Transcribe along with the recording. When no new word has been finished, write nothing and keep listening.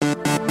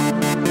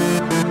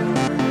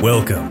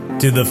Welcome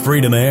to the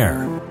Freedom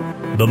Air,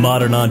 the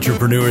modern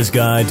entrepreneur's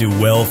guide to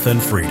wealth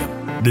and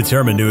freedom,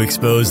 determined to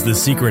expose the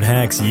secret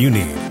hacks you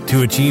need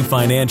to achieve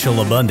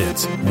financial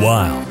abundance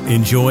while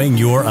enjoying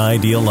your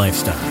ideal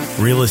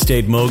lifestyle. Real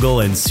estate mogul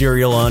and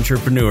serial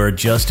entrepreneur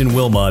Justin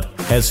Wilmot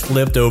has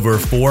flipped over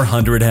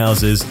 400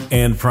 houses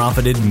and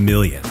profited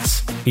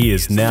millions. He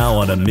is now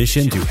on a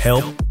mission to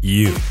help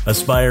you,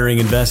 aspiring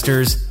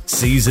investors,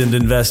 seasoned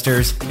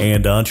investors,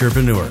 and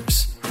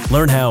entrepreneurs.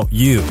 Learn how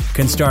you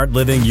can start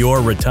living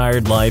your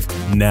retired life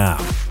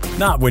now,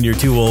 not when you're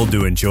too old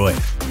to enjoy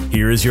it.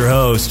 Here is your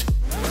host,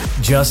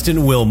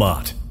 Justin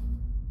Wilmot.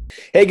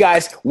 Hey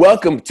guys,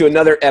 welcome to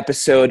another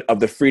episode of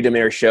the Freedom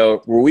Air Show,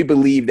 where we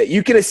believe that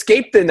you can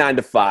escape the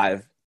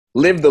 9-to-5,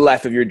 live the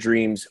life of your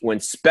dreams when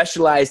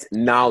specialized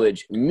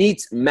knowledge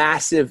meets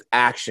massive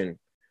action.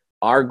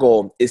 Our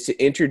goal is to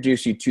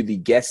introduce you to the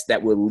guests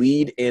that will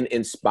lead and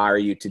inspire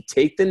you to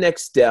take the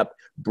next step,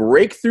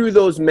 break through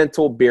those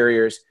mental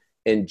barriers,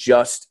 and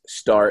just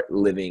start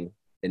living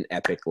an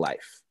epic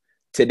life.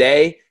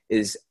 Today's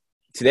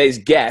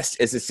guest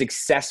is a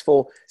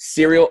successful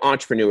serial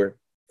entrepreneur,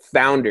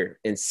 founder,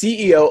 and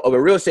CEO of a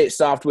real estate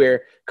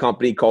software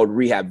company called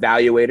Rehab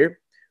Valuator,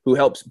 who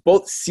helps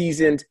both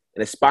seasoned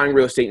and aspiring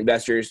real estate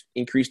investors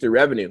increase their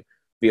revenue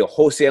via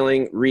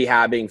wholesaling,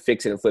 rehabbing,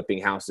 fixing, and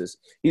flipping houses.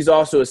 He's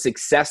also a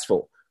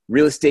successful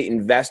real estate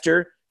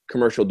investor,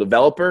 commercial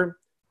developer,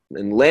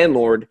 and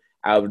landlord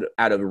out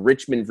of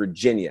Richmond,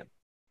 Virginia.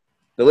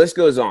 The list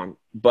goes on,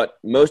 but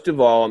most of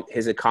all,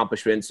 his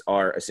accomplishments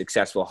are a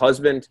successful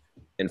husband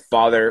and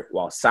father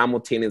while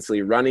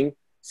simultaneously running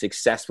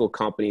successful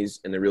companies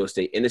in the real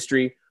estate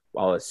industry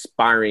while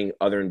aspiring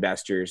other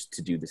investors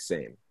to do the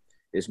same.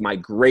 It is my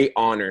great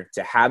honor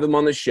to have him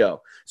on the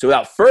show. So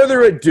without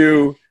further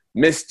ado,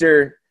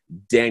 Mr.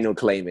 Daniel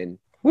Clayman.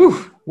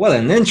 Whew, what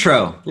an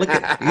intro. Look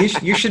at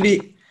you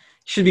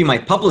should be my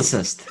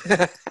publicist.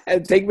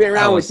 Take me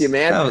around with you,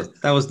 man.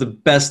 That was the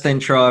best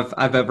intro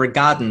I've ever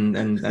gotten,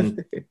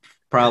 and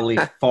probably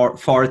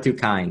far too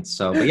kind.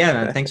 So, but yeah,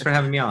 man, thanks for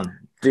having me on.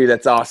 Dude,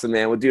 that's awesome,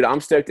 man. Well, dude, I'm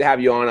stoked to have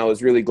you on. I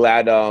was really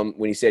glad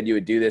when you said you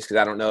would do this, because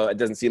I don't know, it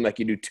doesn't seem like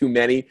you do too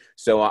many.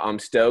 So I'm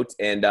stoked.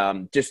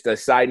 And just a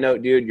side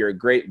note, dude, you're a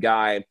great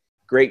guy,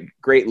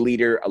 great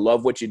leader. I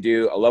love what you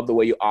do. I love the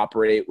way you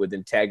operate with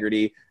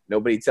integrity.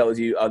 Nobody tells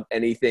you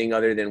anything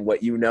other than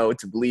what you know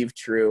to believe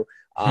true.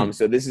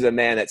 So this is a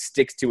man that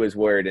sticks to his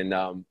word,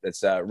 and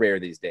that's rare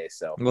these days.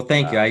 So well,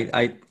 thank you.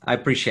 I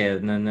appreciate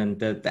it, and then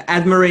the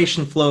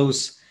admiration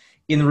flows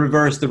in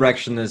reverse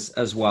direction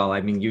as well.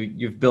 I mean,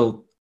 you've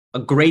built a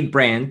great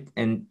brand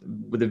and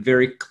with a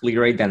very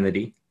clear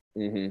identity,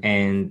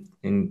 and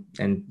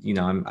you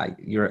know,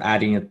 you're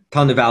adding a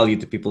ton of value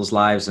to people's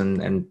lives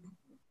and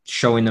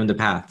showing them the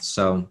path.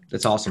 So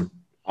that's awesome.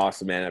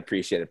 Awesome, man. I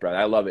appreciate it, brother.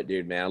 I love it,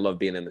 dude, man. I love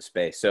being in the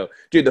space. So,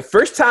 dude, the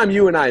first time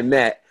you and I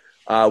met,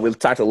 we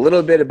talked a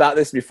little bit about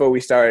this before we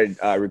started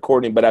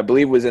recording, but I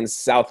believe it was in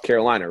South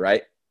Carolina,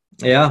 right?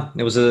 Yeah,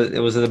 it was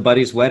at a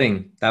buddy's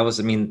wedding. That was,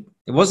 I mean,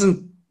 it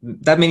wasn't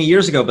that many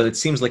years ago, but it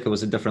seems like it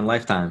was a different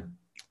lifetime.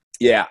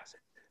 Yeah.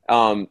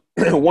 One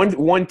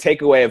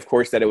takeaway, of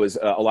course, that it was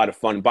a lot of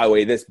fun. By the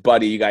way, this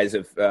buddy, you guys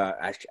have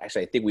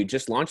actually, I think we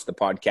just launched the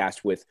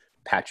podcast with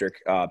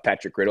Patrick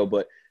Riddle,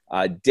 but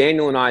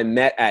Daniel and I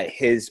met at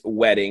his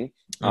wedding.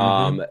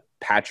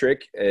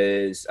 Patrick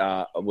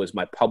was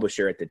my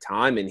publisher at the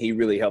time, and he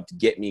really helped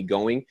get me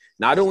going,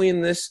 not only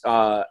in this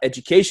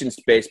education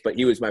space, but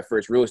he was my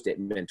first real estate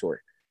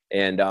mentor.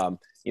 And,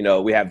 you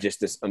know, we have just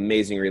this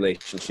amazing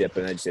relationship,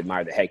 and I just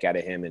admire the heck out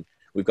of him. And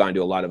we've gone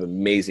to a lot of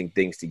amazing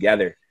things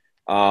together.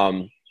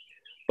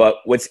 But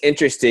what's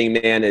interesting,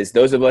 man, is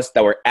those of us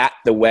that were at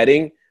the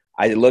wedding,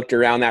 I looked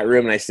around that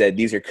room and I said,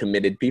 these are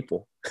committed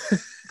people.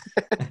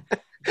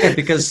 Yeah,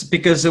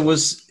 because it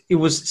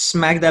was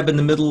smack dab in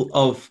the middle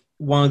of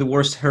one of the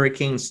worst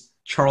hurricanes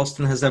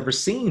Charleston has ever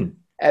seen.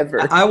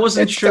 Ever. I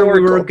wasn't sure we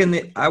were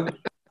gonna.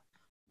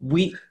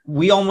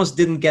 We almost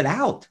didn't get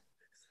out.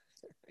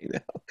 I know.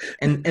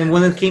 And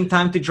when it came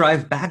time to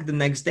drive back the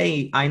next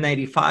day,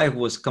 I-95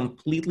 was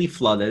completely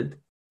flooded.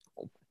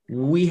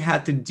 We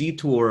had to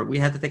detour. We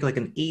had to take like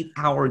an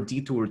 8-hour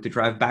detour to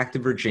drive back to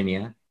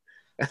Virginia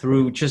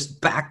through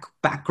just back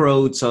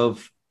roads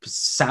of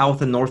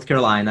South and North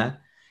Carolina.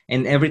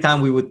 And every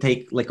time we would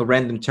take like a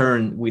random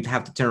turn, we'd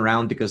have to turn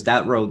around because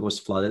that road was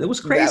flooded. It was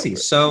crazy.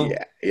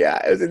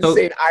 Yeah, it was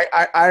insane.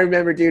 I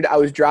remember, dude, I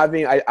was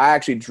driving. I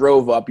actually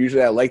drove up.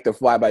 Usually I like to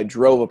fly, but I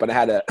drove up and I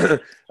had a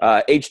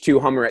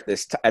H2 Hummer at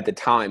the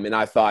time. And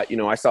I thought, you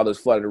know, I saw those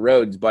flooded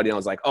roads, buddy. And I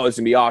was like, oh, it's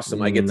going to be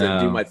awesome. I get to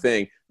do my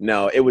thing.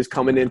 No, it was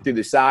coming in through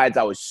the sides.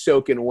 I was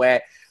soaking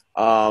wet.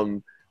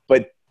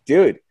 But,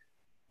 dude,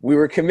 we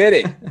were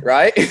committed,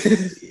 right?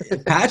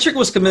 Patrick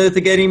was committed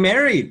to getting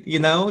married. You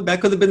know,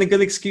 that could have been a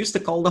good excuse to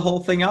call the whole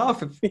thing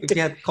off if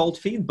you had cold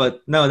feet.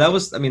 But no, that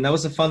was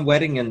a fun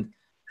wedding. And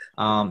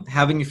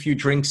Having a few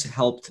drinks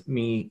helped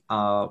me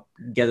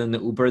get an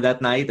Uber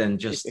that night and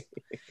just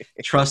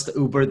trust the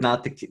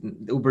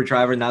Uber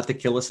driver not to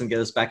kill us and get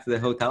us back to the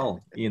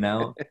hotel.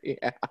 Yeah.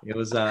 It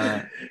was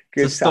it's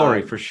Good a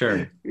story time. for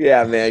sure.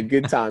 Yeah, man.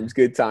 Good times,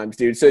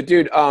 dude. So,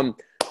 dude,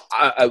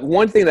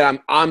 one thing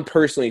that I'm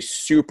personally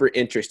super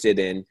interested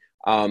in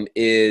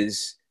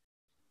is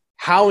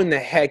how in the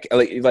heck,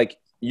 like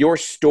your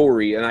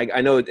story, and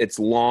I know it's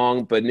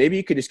long, but maybe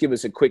you could just give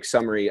us a quick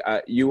summary.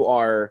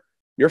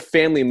 Your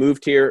family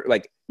moved here,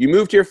 like you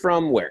moved here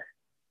from where?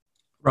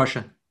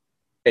 Russia.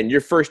 And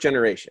you're first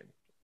generation.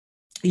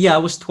 Yeah, I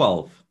was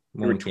 12.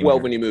 You were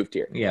 12 when you moved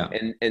here. Yeah.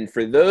 And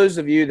for those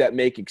of you that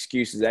make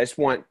excuses, I just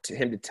want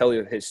him to tell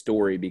you his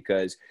story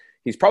because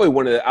he's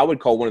probably I would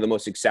call one of the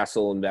most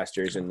successful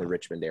investors in the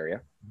Richmond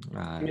area.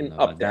 I mean, know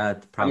up there.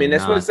 that. I mean,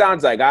 that's what it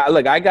sounds like.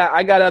 I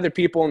got other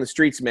people in the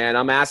streets, man.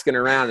 I'm asking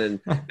around, and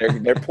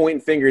they're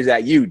pointing fingers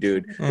at you,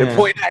 dude. They're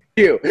pointing at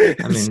you.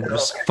 I mean,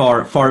 there's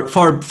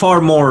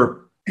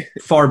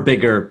far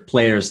bigger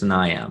players than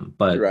I am.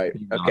 But right.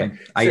 Okay.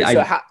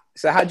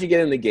 So how'd you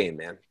get in the game,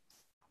 man?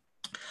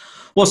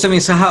 Well, so I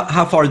mean, so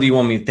how far do you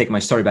want me to take my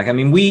story back? I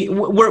mean,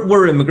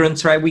 we're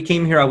immigrants, right? We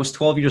came here. I was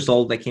 12 years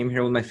old. I came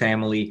here with my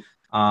family.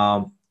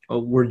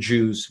 We're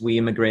Jews. We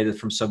immigrated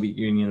from Soviet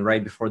Union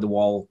right before the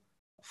wall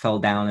fell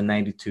down in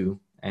 '92,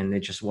 and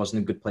it just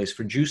wasn't a good place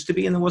for Jews to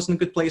be, and it wasn't a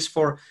good place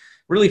for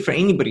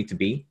anybody to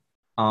be.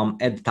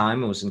 At the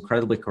time, it was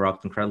incredibly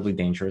corrupt, incredibly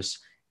dangerous,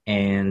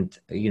 and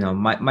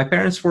my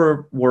parents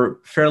were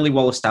fairly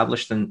well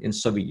established in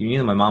Soviet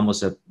Union. My mom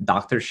was a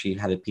doctor; she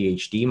had a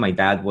PhD. My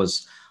dad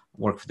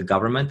worked for the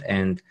government,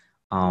 and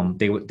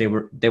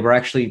they were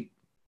actually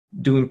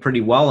doing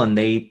pretty well, and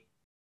they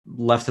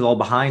left it all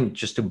behind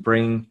just to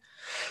bring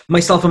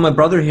myself and my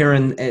brother here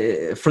and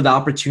for the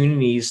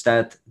opportunities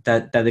that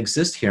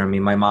exist here. I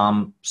mean, my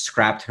mom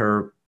scrapped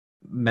her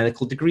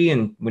medical degree,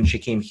 and when she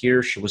came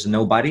here, she was a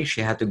nobody.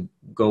 She had to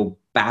go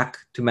back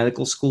to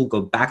medical school,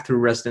 go back through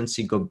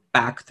residency,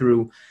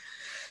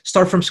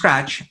 start from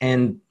scratch.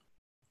 And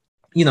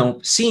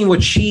seeing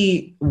what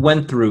she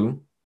went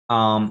through,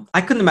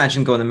 I couldn't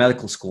imagine going to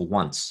medical school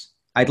once.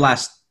 I'd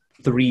last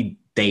 3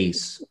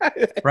 days,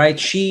 right?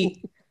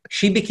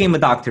 She became a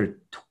doctor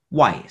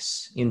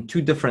twice in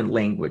 2 different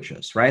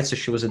languages, right? So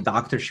she was a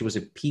doctor. She was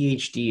a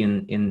PhD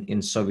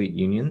in Soviet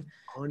Union,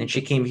 and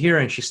she came here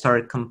and she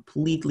started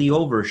completely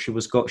over. She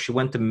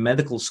went to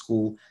medical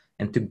school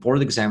and took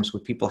board exams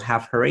with people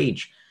half her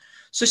age.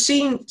 So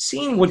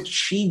seeing what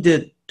she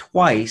did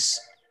twice,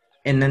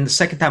 and then the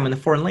second time in a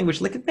foreign language,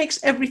 like it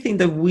makes everything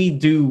that we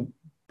do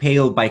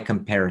pale by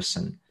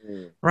comparison,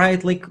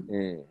 right? Like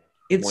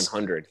it's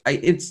 100.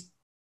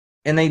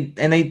 And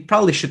I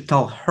probably should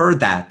tell her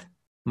that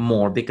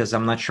more because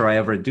I'm not sure I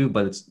ever do,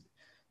 but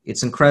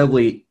it's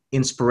incredibly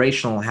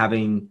inspirational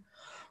having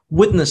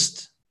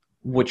witnessed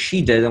what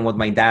she did and what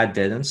my dad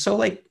did. And so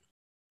like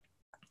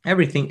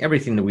everything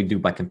that we do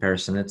by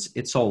comparison,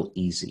 it's all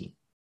easy.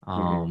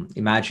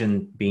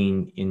 Imagine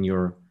being in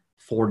your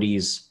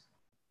 40s,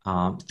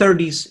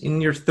 30s,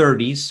 in your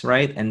 30s,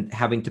 right? And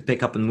having to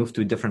pick up and move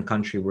to a different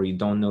country where you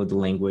don't know the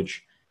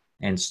language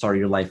and start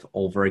your life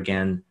over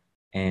again.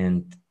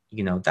 And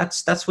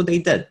that's what they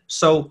did.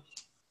 So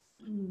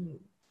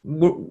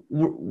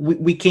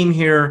we came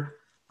here.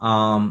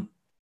 I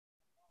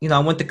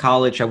went to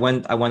college.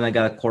 I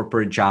got a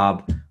corporate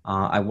job.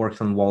 I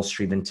worked on Wall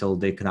Street until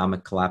the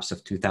economic collapse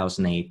of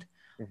 2008.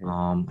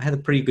 I had a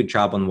pretty good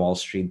job on Wall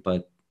Street,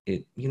 but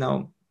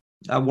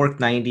I worked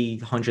 90,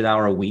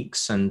 100-hour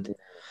weeks, and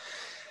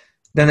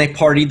then I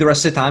partied the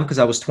rest of the time because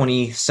I was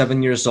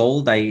 27 years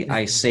old.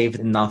 I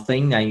saved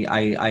nothing.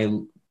 I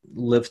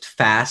lived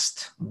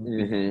fast,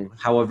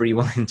 however you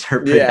want to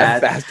interpret that. Yeah,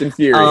 fast and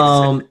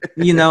furious.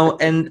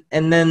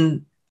 And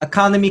then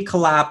economy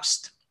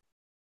collapsed,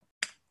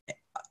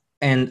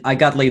 and I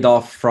got laid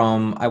off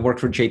I worked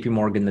for JP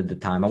Morgan at the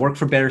time. I worked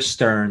for Bear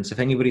Stearns. If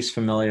anybody's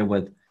familiar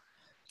with,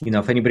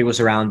 if anybody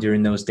was around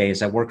during those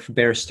days, I worked for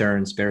Bear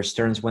Stearns. Bear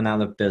Stearns went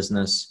out of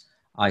business.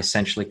 I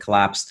essentially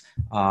collapsed.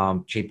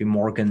 JP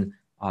Morgan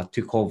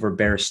took over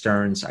Bear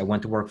Stearns. I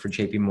went to work for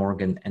JP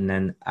Morgan. And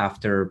then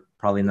after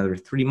probably another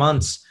 3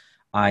 months,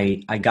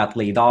 I got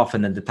laid off.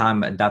 And at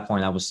that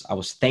point, I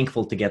was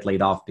thankful to get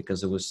laid off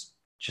because it was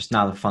just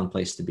not a fun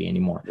place to be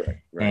anymore.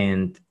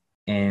 Right.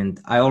 And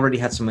I already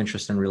had some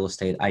interest in real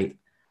estate. I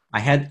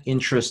had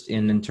interest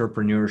in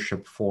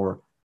entrepreneurship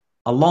for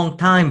a long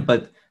time,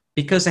 but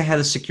because I had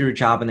a secure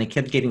job and I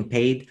kept getting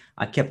paid,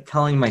 I kept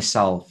telling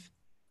myself,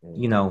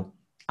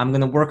 I'm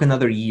going to work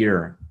another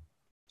year.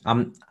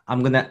 I'm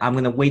going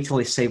to wait till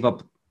I save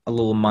up a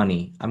little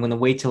money. I'm going to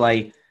wait till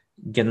I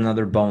get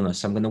another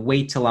bonus. I'm going to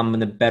wait till I'm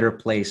in a better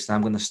place and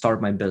I'm going to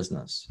start my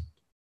business.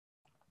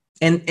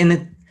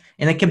 And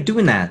I kept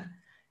doing that.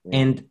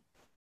 And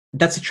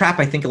that's a trap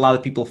I think a lot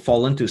of people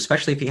fall into,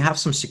 especially if you have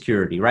some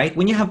security, right?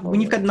 When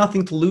you've got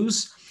nothing to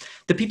lose,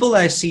 the people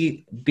that I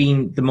see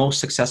being the most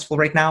successful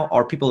right now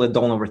are people that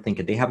don't overthink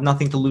it. They have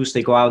nothing to lose.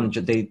 They go out and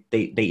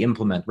they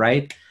implement,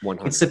 right?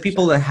 100%. It's the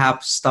people that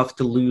have stuff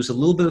to lose, a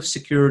little bit of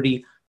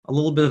security, a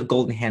little bit of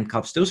golden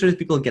handcuffs. Those are the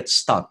people that get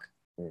stuck,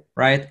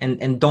 right?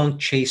 And don't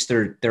chase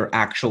their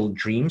actual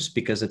dreams,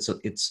 because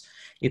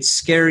it's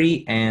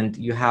scary, and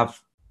you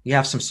have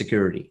some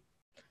security.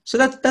 So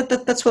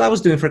that's what I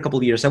was doing for a couple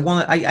of years.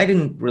 I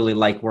didn't really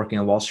like working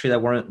on Wall Street. I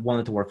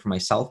wanted to work for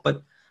myself,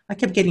 but I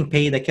kept getting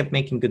paid. I kept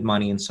making good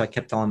money. And so I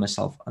kept telling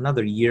myself,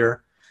 another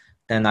year,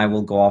 then I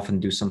will go off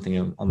and do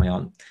something on my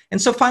own. And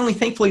so finally,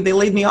 thankfully, they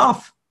laid me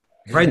off,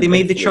 right? They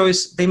made the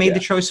choice. They made the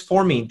choice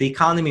for me. The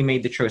economy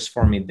made the choice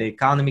for me. The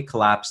economy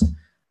collapsed.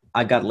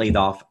 I got laid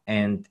off.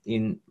 And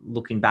in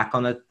looking back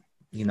on it,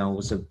 it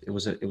was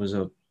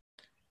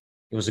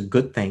a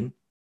good thing,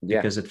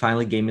 because it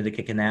finally gave me the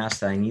kick in the ass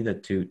that I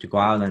needed to go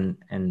out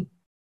and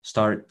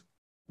start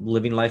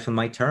living life on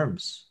my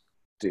terms.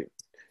 Dude.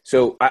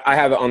 So I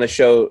have on the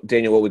show,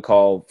 Daniel, what we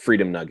call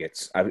freedom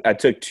nuggets. I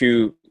took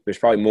two, there's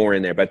probably more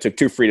in there, but I took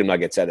two freedom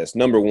nuggets at this.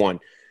 Number one,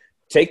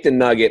 take the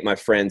nugget, my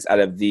friends, out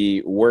of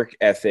the work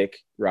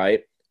ethic,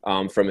 right,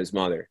 from his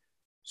mother.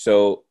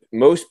 So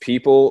most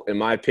people, in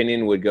my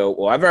opinion, would go,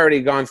 well, I've already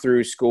gone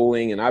through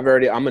schooling, and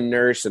I'm a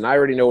nurse, and I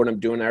already know what I'm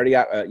doing. I already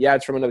got,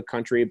 it's from another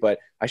country, but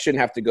I shouldn't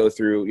have to go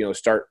through,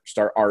 start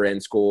RN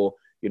school,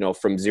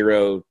 from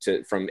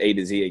from A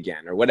to Z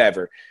again, or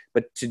whatever.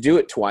 But to do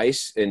it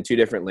twice in two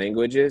different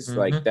languages,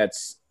 like,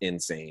 that's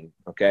insane.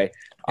 Okay.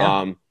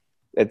 Yeah.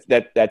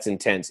 That's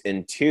intense.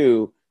 And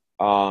two,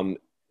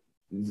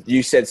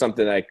 you said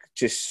something I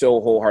just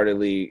so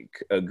wholeheartedly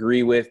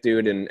agree with,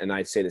 dude. And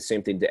I'd say the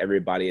same thing to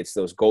everybody. It's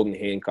those golden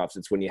handcuffs.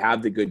 It's when you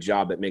have the good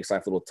job that makes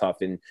life a little tough.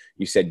 And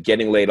you said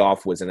getting laid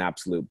off was an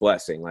absolute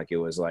blessing. Like, it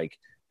was like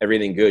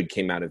everything good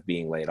came out of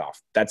being laid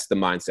off. That's the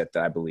mindset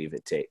that I believe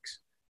it takes.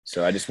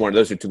 So I just wanted,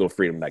 those are two little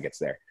freedom nuggets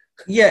there.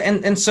 Yeah.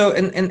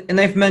 And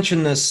I've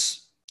mentioned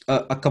this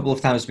a couple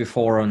of times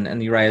before,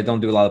 and you're right, I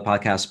don't do a lot of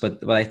podcasts,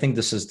 but I think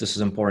this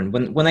is important.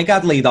 When I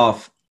got laid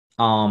off,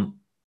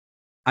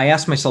 I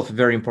asked myself a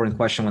very important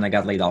question when I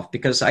got laid off,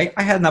 because I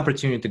had an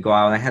opportunity to go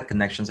out. I had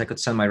connections. I could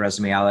send my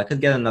resume out. I could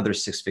get another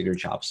 6-figure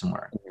job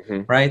somewhere,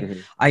 right?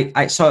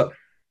 Mm-hmm. So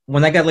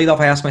when I got laid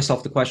off, I asked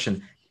myself the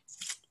question,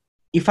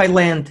 if I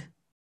land,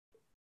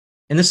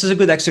 and this is a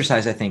good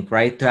exercise, I think,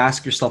 right? To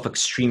ask yourself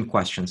extreme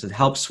questions. It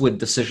helps with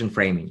decision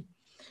framing.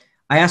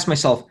 I asked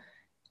myself,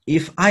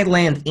 if I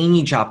land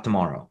any job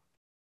tomorrow,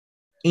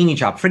 any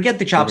job, forget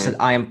the jobs that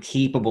I am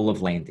capable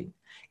of landing.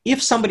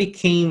 If somebody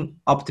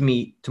came up to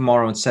me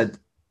tomorrow and said,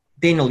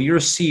 Daniel, you're a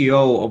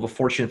CEO of a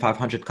Fortune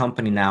 500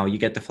 company now. You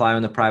get to fly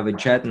on a private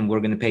jet, and we're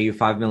going to pay you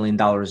 $5 million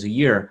a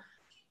year.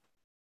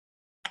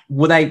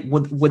 Would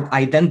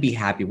I then be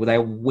happy? Would I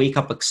wake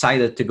up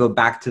excited to go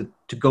back to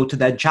go to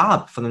that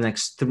job for the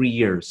next 3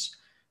 years,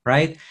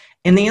 right?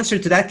 And the answer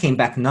to that came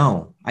back,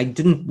 no. I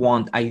didn't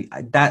want.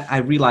 I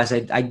realized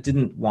I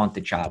didn't want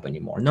the job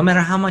anymore. No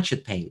matter how much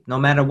it paid, no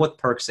matter what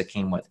perks it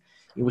came with,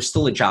 it was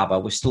still a job. I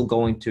was still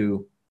going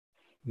to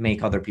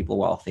make other people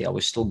wealthy. I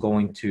was still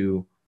going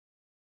to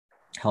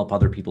help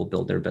other people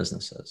build their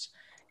businesses.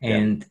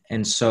 And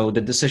so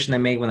the decision I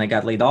made when I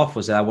got laid off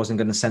was that I wasn't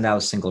going to send out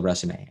a single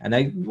resume. And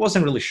I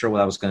wasn't really sure what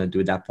I was going to do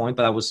at that point,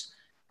 but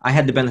I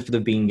had the benefit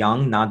of being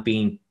young, not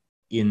being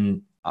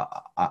in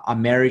a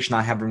marriage,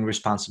 not having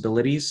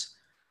responsibilities.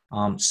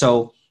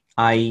 So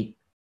I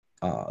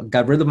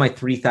got rid of my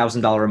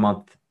 $3,000 a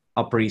month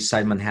Upper East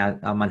Side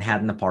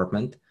Manhattan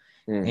apartment.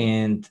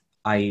 And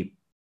I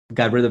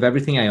got rid of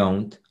everything I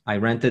owned. I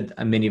rented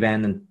a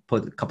minivan and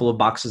put a couple of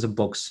boxes of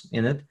books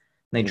in it.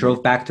 And I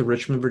drove back to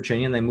Richmond,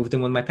 Virginia, and I moved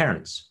in with my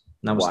parents.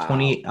 And I was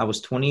 28. I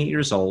was 28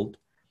 years old,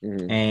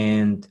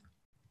 and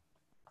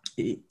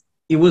it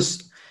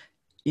was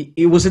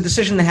a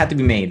decision that had to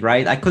be made.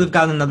 Right? I could have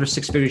gotten another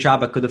 6-figure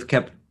job. I could have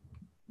kept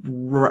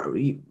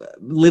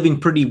living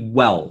pretty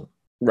well.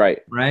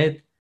 Right.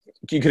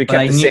 You could have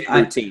kept the same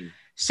routine.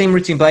 Same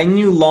routine, but I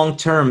knew long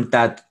term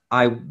that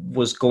I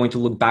was going to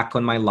look back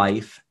on my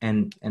life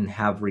and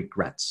have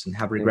regrets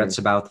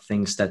about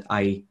things that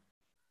I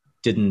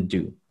didn't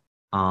do.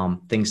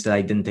 Things that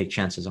I didn't take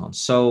chances on.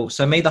 So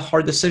I made a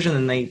hard decision,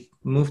 and I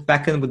moved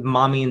back in with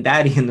mommy and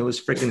daddy, and it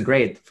was freaking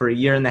great. For a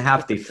year and a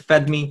half, they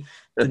fed me,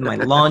 did my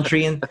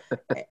laundry, and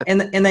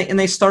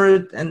I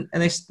started,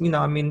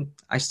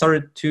 I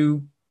started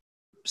two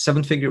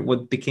 7-figure,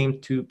 what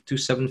became two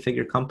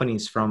 7-figure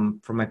companies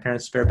from my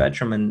parents' spare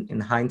bedroom. And in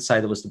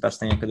hindsight, it was the best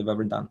thing I could have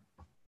ever done.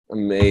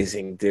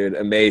 Amazing, dude.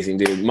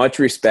 Much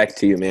respect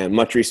to you, man.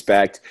 Much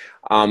respect.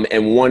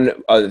 And one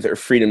other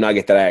freedom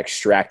nugget that I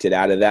extracted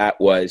out of that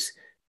was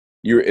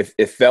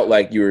it felt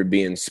like you were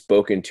being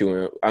spoken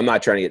to. I'm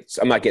not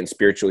getting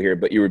spiritual here,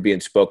 but you were being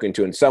spoken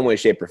to in some way,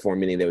 shape, or form,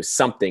 meaning there was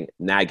something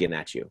nagging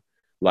at you,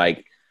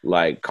 like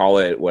call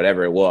it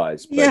whatever it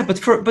was. But. Yeah, but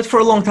for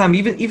a long time,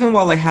 even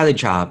while I had a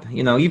job,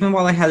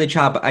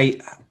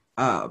 I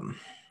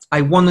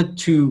wanted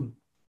to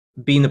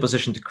be in a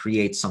position to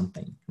create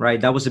something, right?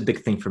 That was a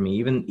big thing for me.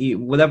 Even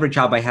whatever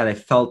job I had, I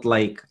felt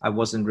like I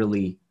wasn't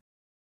really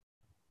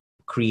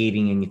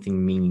creating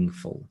anything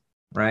meaningful,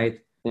 right?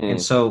 And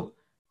so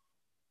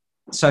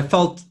I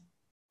felt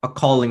a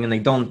calling, and I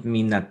don't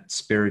mean that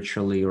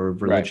spiritually or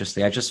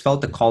religiously. Right. I just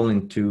felt a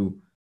calling to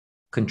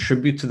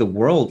contribute to the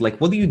world? Like,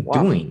 what are you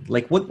doing?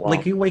 Like,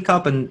 like you wake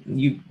up and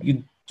you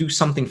do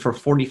something for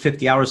 40,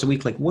 50 hours a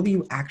week. Like, what are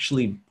you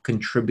actually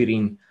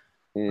contributing?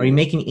 Are you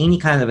making any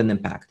kind of an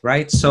impact?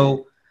 Right.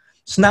 So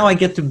now I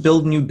get to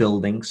build new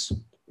buildings.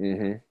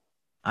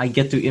 I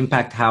get to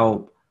impact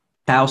how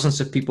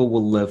thousands of people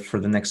will live for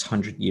the next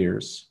 100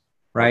 years.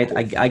 Right.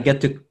 I get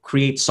to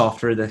create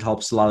software that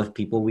helps a lot of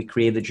people. We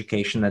create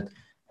education that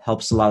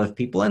helps a lot of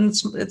people. And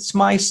it's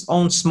my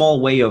own small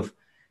way of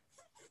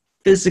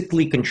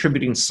physically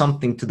contributing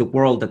something to the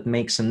world that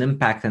makes an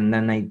impact. And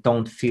then I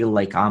don't feel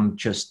like I'm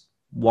just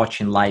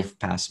watching life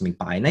pass me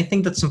by. And I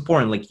think that's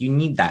important. Like, you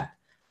need that.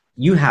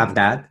 You have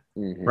that,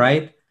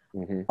 right?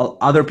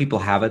 Other people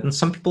have it and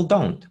some people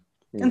don't.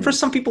 And for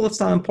some people, it's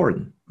not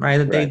important, right?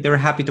 They're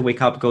happy to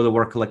wake up, go to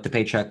work, collect a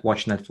paycheck,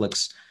 watch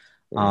Netflix.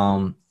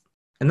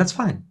 And that's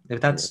fine.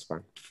 If that's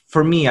fine.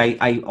 For me,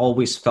 I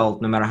always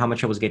felt, no matter how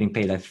much I was getting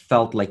paid, I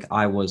felt like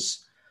I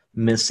was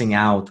missing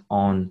out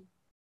on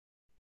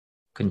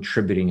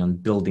contributing, on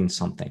building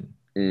something.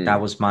 That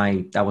was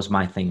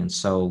my thing. And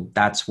so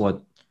that's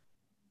what,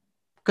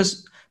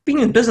 because being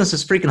in business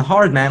is freaking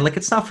hard, man. Like,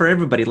 it's not for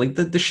everybody. Like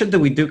the shit that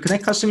we do. Can I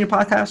cuss on your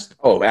podcast?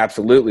 Oh,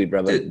 absolutely,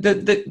 brother.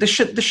 The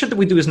shit that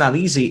we do is not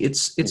easy.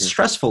 It's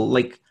stressful.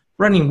 Like,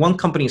 running one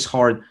company is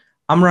hard.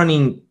 I'm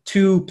running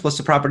 2 plus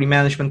a property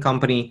management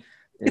company.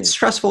 It's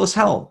stressful as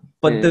hell.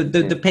 But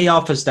the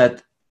payoff is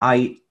that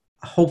I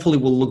hopefully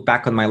will look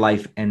back on my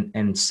life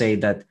and say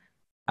that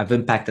I've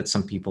impacted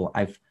some people.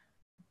 I've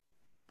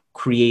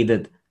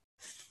created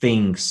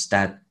things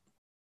that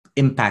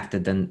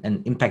impacted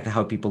and impacted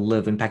how people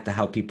live, impacted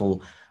how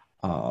people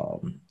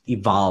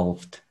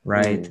evolved,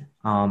 right?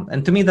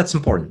 And to me, that's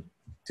important.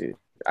 Dude,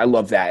 I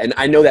love that. And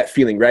I know that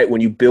feeling, right?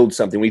 When you build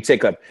something, when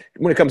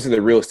it comes to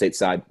the real estate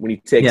side, when you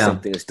take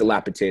something that's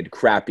dilapidated,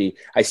 crappy,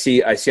 I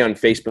see on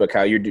Facebook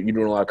how you're doing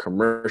a lot of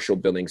commercial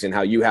buildings and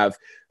how you have,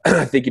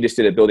 I think you just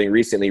did a building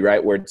recently,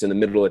 right? Where it's in the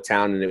middle of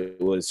town and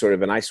it was sort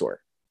of an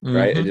eyesore,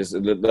 right? It just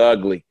looked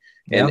ugly.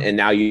 And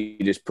now you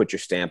just put your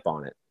stamp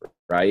on it,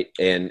 right?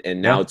 And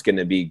now it's going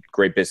to be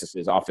great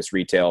businesses, office,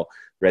 retail,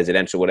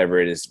 residential, whatever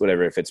it is,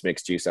 if it's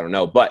mixed use, I don't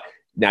know. But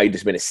now you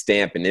just made a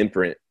stamp and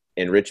imprint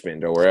in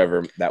Richmond or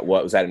wherever that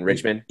was that in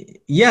Richmond?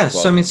 Yes.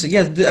 Well,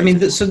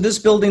 so this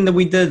building that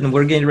we did, and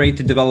we're getting ready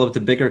to develop the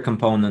bigger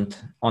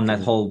component on that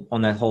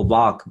whole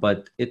block,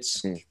 but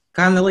it's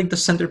kind of like the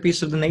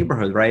centerpiece of the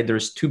neighborhood, right?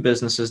 There's 2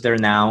 businesses there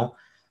now.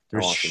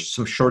 There's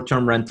some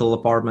short-term rental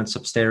apartments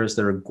upstairs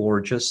that are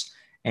gorgeous.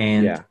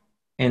 And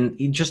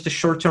just the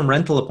short-term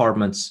rental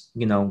apartments,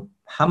 you know,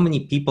 how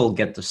many people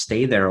get to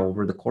stay there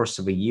over the course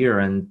of a year?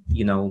 And,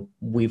 you know,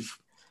 we've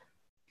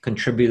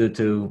contributed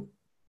to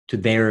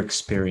their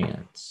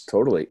experience.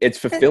 Totally. It's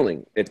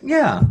fulfilling.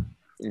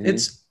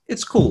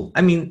 It's cool.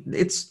 I mean,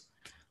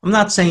 I'm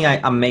not saying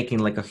I'm making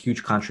like a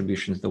huge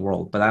contribution to the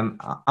world, but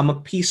I'm a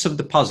piece of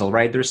the puzzle,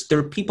 right? There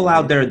are people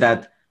out there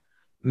that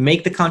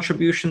make the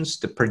contributions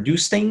to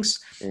produce things.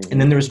 And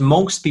then there's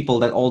most people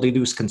that all they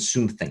do is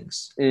consume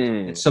things.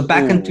 So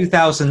back in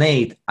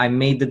 2008, I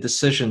made the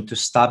decision to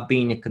stop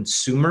being a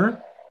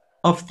consumer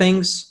of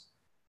things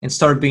and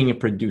start being a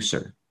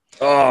producer.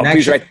 Oh,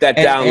 please write that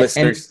down,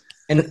 listeners.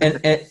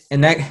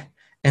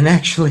 And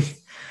actually,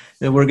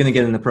 we're going to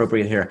get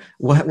inappropriate here.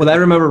 What I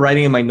remember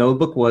writing in my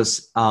notebook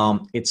was,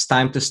 it's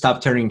time to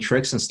stop turning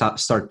tricks and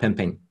start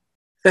pimping.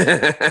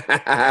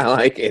 I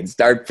like it.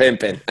 Start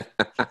pimping.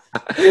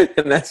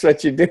 And that's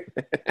what you do.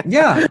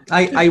 Yeah.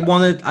 I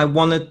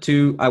wanted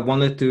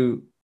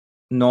to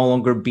no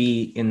longer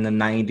be in the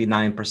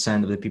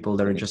 99% of the people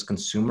that are just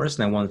consumers,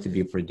 and I wanted to be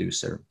a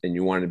producer. And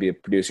you wanted to be a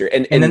producer.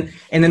 And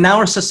in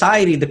our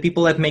society, the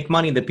people that make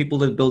money, the people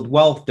that build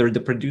wealth, they're the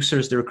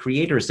producers, they're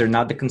creators, they're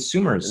not the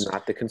consumers.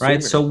 Not the consumers.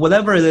 Right? So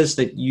whatever it is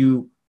that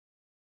you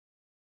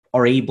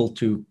are able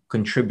to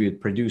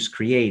contribute, produce,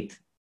 create,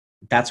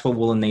 that's what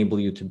will enable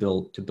you to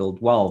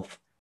build wealth.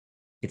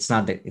 It's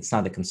not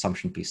the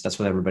consumption piece. That's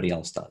what everybody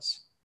else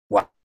does.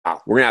 Wow.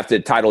 We're gonna have to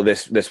title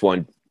this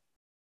one,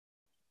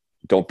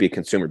 "Don't be a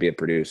consumer, be a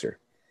producer."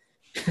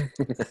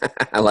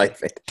 I like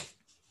it.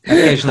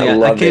 Occasionally, I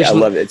love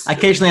it.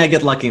 Occasionally I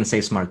get lucky and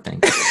say smart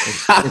things.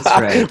 It's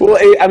great. Well,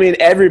 I mean,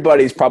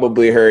 everybody's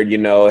probably heard, you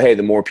know, hey,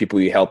 the more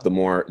people you help, the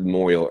more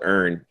you'll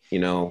earn. You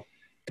know,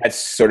 that's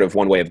sort of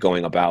one way of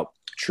going about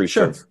truth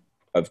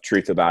of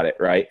truth about it,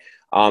 right?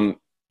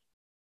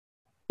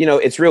 You know,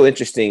 it's real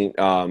interesting,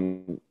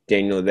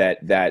 Daniel,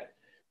 that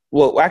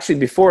well, actually,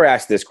 before I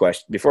ask that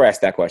question,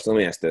 let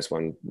me ask this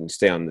one and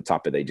stay on the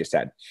topic they just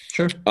had.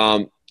 Sure.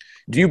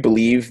 Do you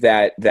believe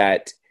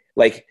that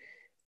like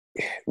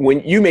when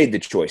you made the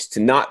choice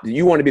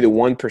you want to be the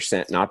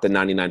 1%, not the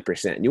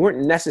 99%, you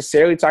weren't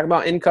necessarily talking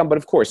about income, but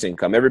of course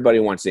income, everybody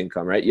wants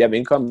income, right? You have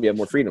income, you have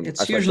more freedom.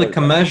 It's usually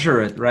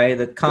commensurate, right?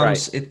 It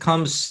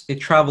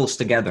travels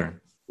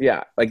together.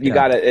 Yeah. Like you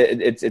gotta,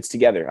 it's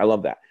together. I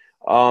love that.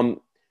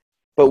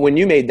 But when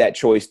you made that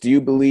choice, do you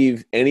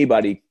believe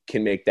anybody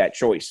can make that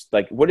choice?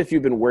 Like, what if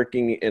you've been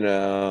working in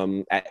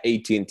at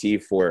AT&T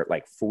for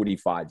like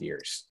 45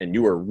 years and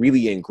you are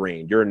really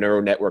ingrained? Your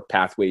neural network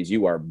pathways,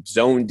 you are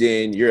zoned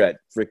in. You're at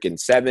freaking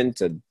 7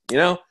 to,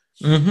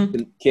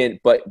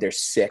 but they're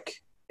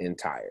sick and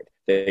tired.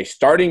 They're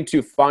starting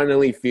to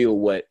finally feel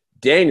what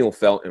Daniel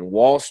felt in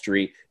Wall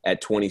Street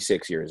at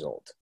 26 years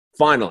old.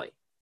 Finally,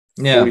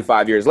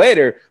 45 years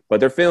later,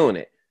 but they're feeling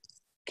it.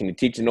 Can you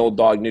teach an old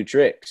dog new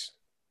tricks?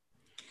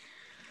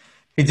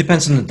 It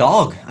depends on the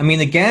dog. I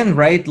mean, again,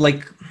 right?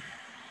 Like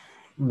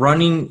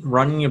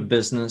running a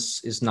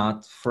business is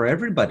not for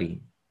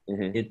everybody.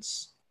 Mm-hmm.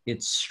 It's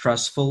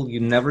stressful. You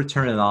never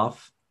turn it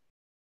off,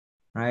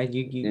 right?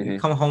 You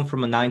come home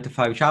from a 9 to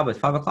 5 job at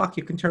 5 o'clock,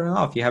 you can turn it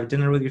off. You have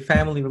dinner with your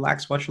family,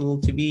 relax, watch a little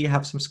TV,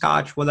 have some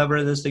scotch, whatever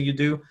it is that you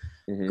do.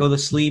 Mm-hmm. Go to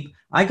sleep.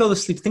 I go to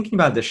sleep thinking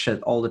about this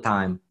shit all the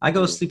time. I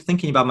go to sleep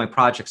thinking about my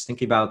projects,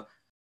 thinking about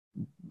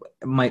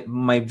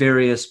my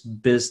various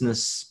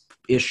business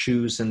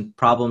issues and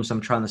problems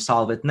I'm trying to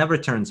solve. It never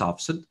turns off.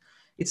 So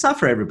it's not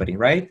for everybody,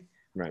 right?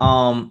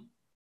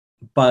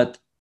 But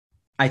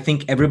I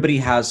think everybody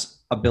has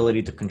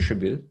ability to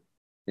contribute.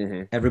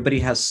 Mm-hmm. Everybody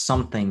has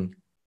something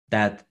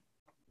that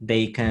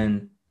they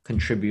can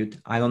contribute.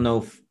 I don't know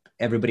if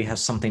everybody has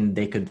something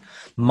they could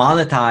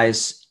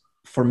monetize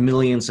for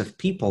millions of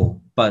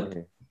people,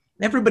 but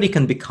everybody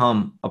can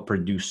become a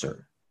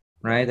producer,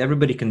 right?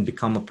 Everybody can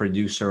become a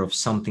producer of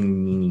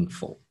something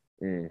meaningful,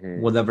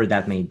 whatever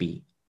that may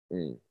be.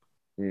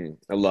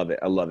 I love it.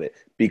 I love it.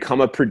 Become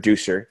a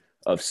producer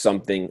of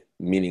something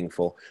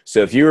meaningful.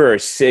 So if you are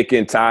sick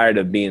and tired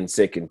of being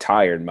sick and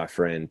tired, my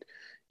friend,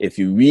 if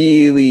you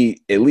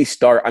really at least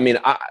start, I mean,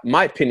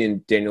 my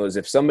opinion, Daniel, is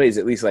if somebody's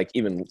at least like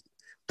even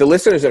the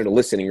listeners that are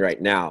listening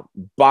right now,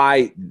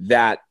 by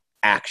that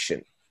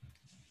action,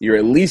 you're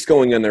at least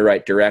going in the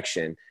right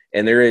direction.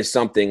 And there is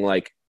something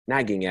like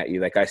nagging at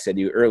you, like I said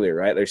to you earlier,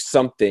 right? There's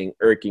something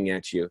irking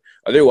at you.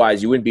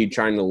 Otherwise, you wouldn't be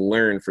trying to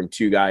learn from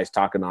two guys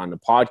talking on the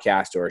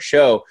podcast or a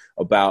show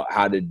about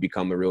how to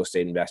become a real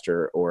estate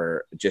investor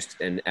or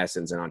just in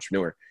essence an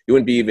entrepreneur. You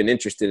wouldn't be even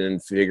interested in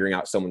figuring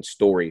out someone's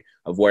story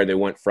of where they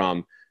went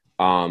from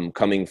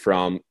coming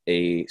from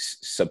a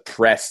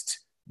suppressed,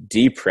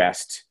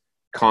 depressed,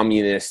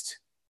 communist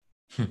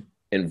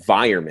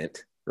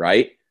environment,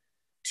 right,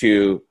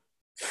 to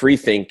free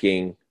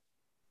thinking,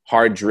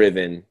 hard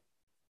driven.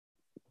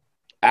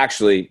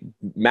 Actually,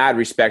 mad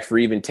respect for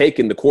even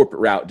taking the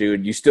corporate route,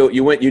 dude. You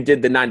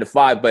did the 9 to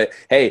 5, but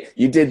hey,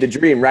 you did the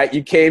dream, right?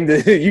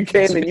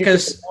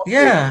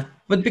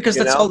 But because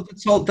that's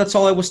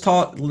all I was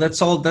taught.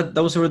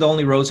 Those were the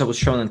only roads I was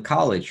shown in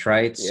college,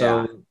 right?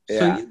 So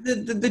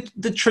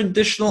the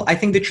traditional, I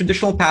think the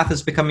traditional path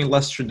is becoming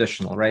less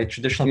traditional, right?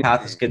 Traditional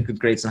path is get good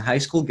grades in high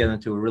school, get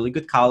into a really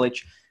good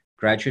college,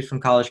 graduate from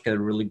college, get a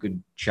really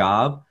good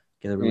job,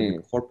 get a really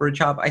good corporate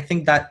job. I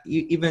think that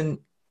even,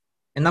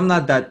 and I'm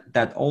not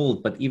that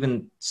old, but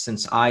even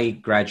since I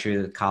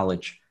graduated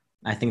college,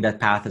 I think that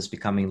path is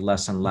becoming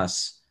less and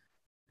less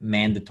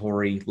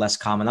mandatory, less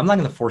common. I'm not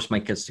going to force my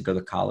kids to go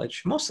to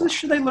college. Most of the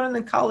shit I learned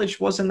in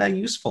college wasn't that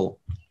useful.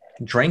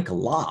 Drank a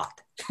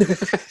lot.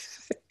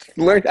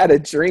 Learned how to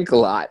drink a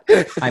lot.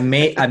 I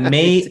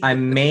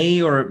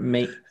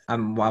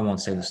won't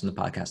say this in the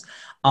podcast.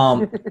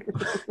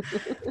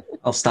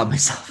 I'll stop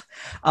myself.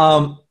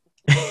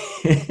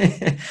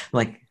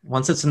 Like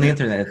once it's on the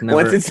internet,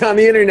 once it's on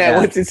the internet,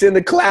 once it's in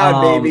the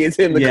cloud, baby, it's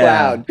in the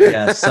cloud.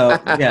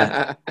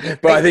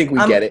 But I think we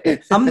get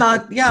it. I'm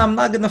not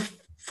going to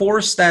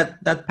force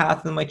that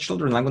path in my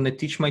children. I'm going to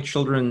teach my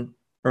children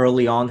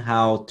early on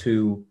how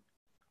to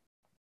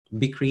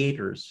be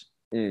creators,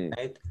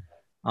 right?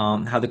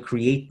 How to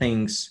create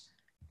things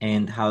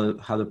and how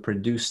to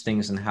produce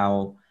things and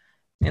how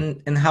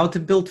to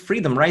build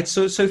freedom, right?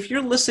 So if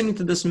you're listening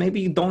to this, maybe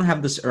you don't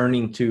have this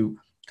earning to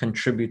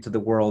contribute to the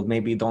world.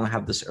 Maybe you don't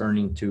have this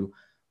earning to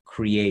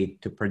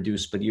create, to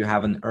produce, but you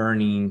have an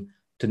earning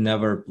to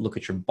never look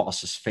at your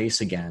boss's face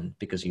again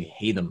because you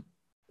hate him,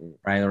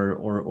 right?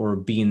 Or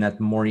be in that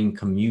morning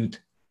commute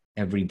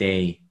every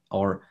day.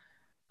 Or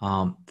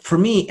for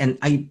me, and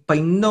I by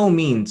no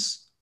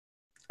means,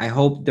 I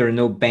hope there are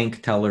no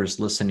bank tellers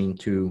listening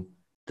to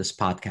this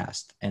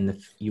podcast. And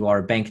if you are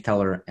a bank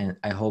teller, and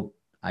I hope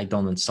I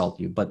don't insult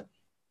you, but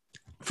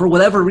for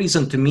whatever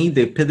reason, to me,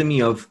 the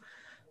epitome of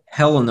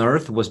hell on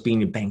earth was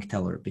being a bank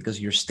teller, because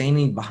you're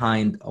standing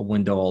behind a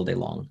window all day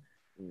long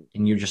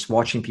and you're just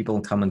watching people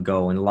come and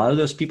go. And a lot of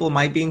those people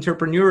might be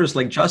entrepreneurs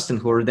like Justin,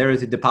 who are there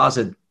to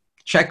deposit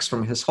checks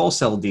from his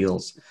wholesale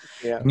deals.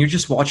 Yeah. And you're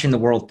just watching the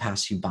world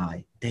pass you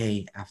by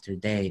day after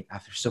day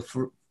after. So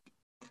for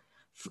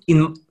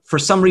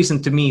some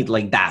reason, to me,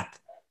 like that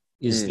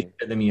is the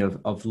epitome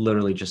of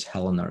literally just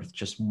hell on earth,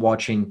 just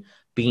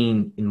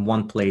being in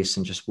one place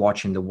and just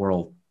watching the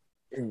world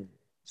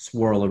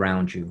swirl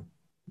around you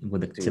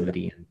with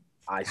activity. Dude,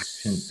 I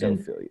so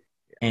feel you.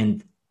 Yeah.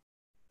 And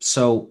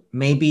so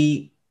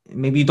maybe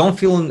you don't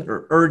feel an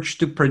urge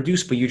to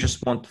produce, but you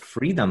just want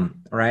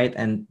freedom, right?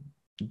 And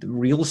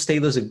real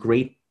estate is a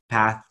great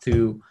path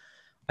to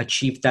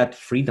achieve that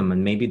freedom.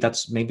 And maybe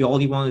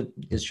all you want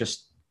is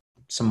just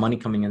some money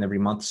coming in every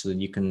month so that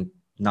you can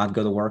not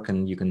go to work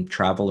and you can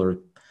travel or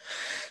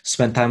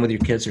spend time with your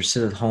kids or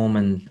sit at home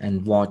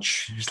and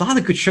watch. There's a lot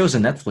of good shows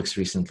on Netflix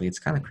recently. It's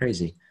kind of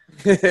crazy.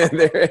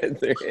 There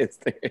is.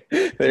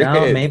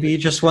 Maybe you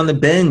just want to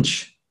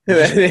binge.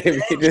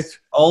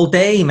 All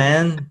day,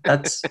 man.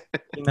 That's,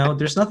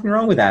 there's nothing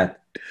wrong with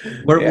that.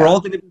 We're all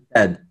going to be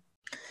dead.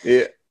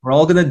 Yeah. We're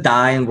all going to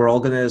die, and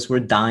as we're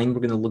dying,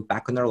 we're going to look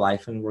back on our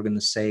life and we're going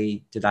to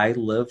say, did I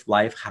live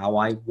life how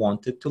I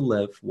wanted to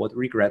live? What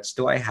regrets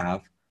do I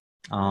have?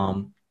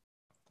 And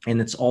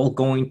it's all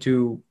going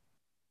to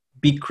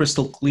be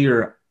crystal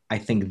clear, I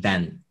think,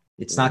 then.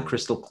 It's not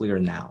crystal clear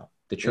now.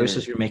 The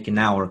choices you're making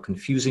now are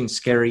confusing,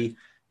 scary,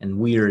 and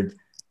weird.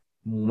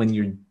 When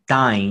you're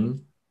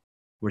dying,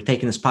 we're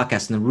taking this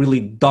podcast in a really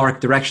dark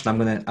direction. I'm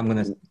gonna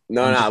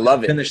I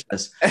love finish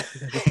this.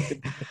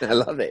 I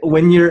love it.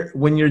 When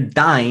you're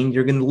dying,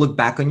 you're gonna look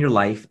back on your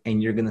life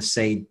and you're gonna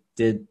say,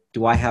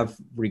 do I have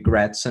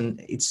regrets?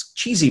 And it's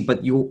cheesy,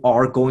 but you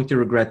are going to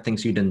regret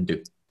things you didn't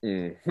do.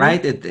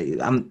 Right?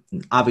 I'm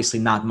obviously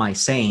not my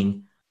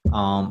saying,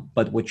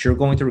 but what you're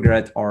going to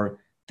regret are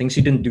things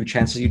you didn't do,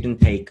 chances you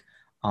didn't take.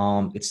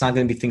 It's not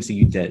going to be things that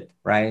you did,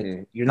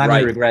 right? You're not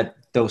going to regret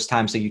those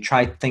times that you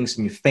tried things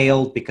and you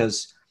failed,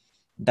 because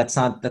that's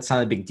not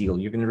a big deal.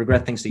 You're going to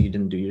regret things that you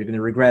didn't do. You're going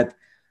to regret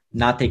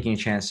not taking a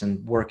chance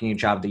and working a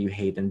job that you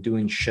hate and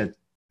doing shit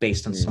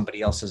based on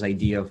somebody else's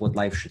idea of what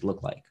life should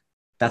look like.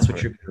 That's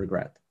what you're going to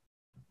regret.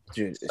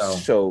 Dude,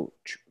 so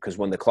because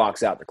when the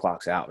clock's out,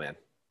 man.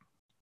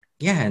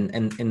 Yeah,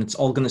 and it's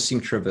all going to seem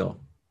trivial.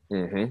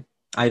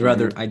 I'd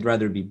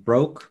rather be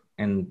broke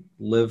and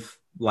live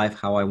life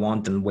how I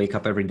want than wake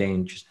up every day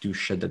and just do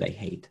shit that I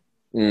hate.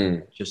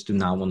 Just do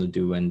not want to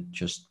do and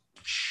just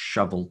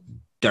shovel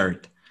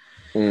dirt.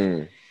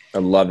 I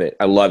love it.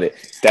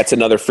 That's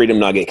another freedom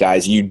nugget,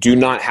 guys. You do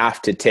not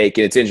have to take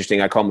it. It's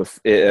interesting. I call him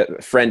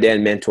a friend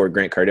and mentor,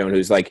 Grant Cardone,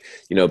 who's like,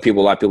 a lot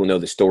of people know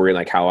the story,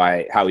 like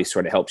how he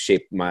sort of helped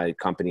shape my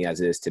company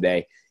as it is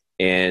today.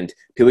 And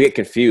people get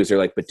confused. They're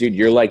like, but dude,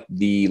 you're like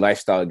the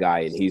lifestyle guy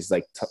and he's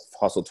like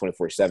hustle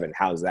 24/7.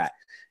 How's that?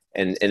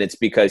 And it's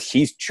because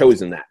he's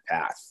chosen that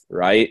path,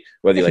 right?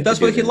 Whether he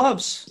does what he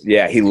loves.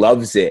 Yeah, he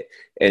loves it.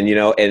 And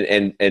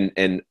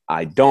and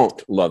I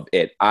don't love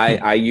it.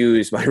 I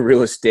use my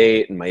real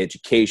estate and my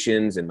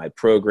educations and my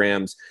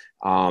programs,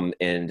 and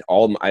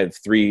I have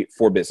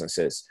 3-4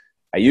 businesses.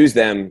 I use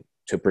them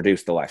to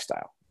produce the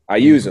lifestyle. I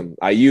use them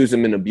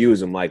and abuse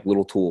them like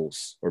little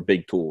tools or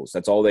big tools.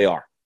 That's all they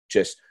are.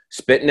 Just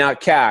spitting out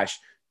cash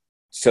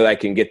so I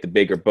can get the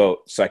bigger boat,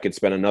 so I can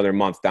spend another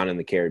month down in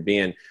the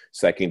Caribbean,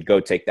 so I can go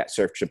take that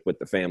surf trip with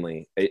the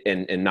family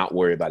and not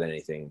worry about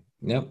anything.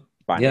 Yep.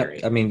 Binary.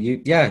 Yeah. I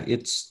mean,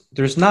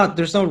 there's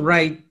no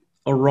right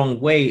or wrong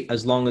way,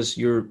 as long as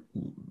you're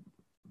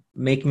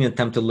making an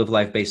attempt to live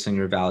life based on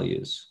your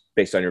values.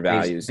 Based on your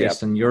values.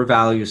 Based on your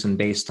values and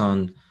based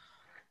on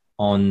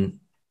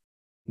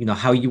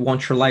how you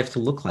want your life to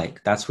look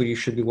like. That's what you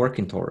should be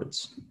working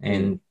towards.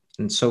 And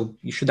so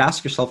you should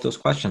ask yourself those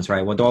questions,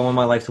 right? What do I want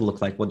my life to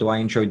look like? What do I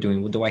enjoy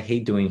doing? What do I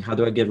hate doing? How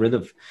do I get rid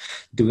of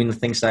doing the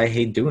things that I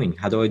hate doing?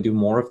 How do I do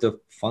more of the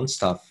fun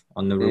stuff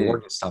on the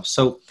rewarding stuff?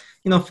 So,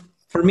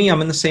 for me,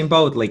 I'm in the same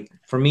boat. Like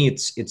for me,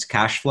 it's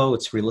cash flow,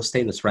 it's real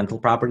estate, it's rental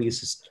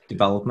properties, it's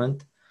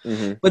development.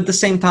 But at the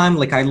same time,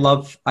 like I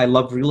love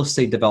real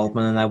estate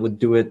development, and I would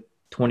do it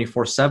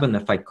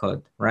 24/7 if I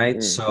could,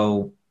 right?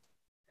 So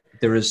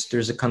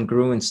there's a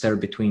congruence there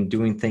between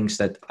doing things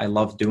that I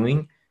love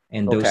doing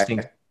and those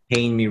things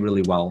paying me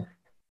really well.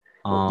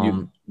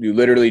 You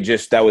literally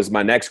that was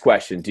my next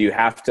question. Do you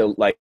have to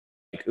like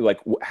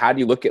how do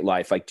you look at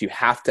life? Like, do you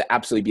have to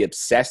absolutely be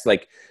obsessed?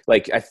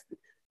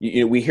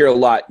 We hear a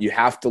lot, you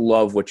have to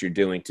love what you're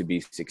doing to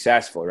be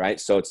successful, right?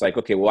 So it's like,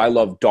 okay, well, I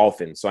love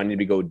dolphins, so I need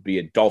to go be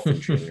a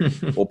dolphin trainer.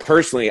 Well,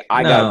 personally,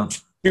 I got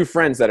 2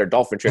 friends that are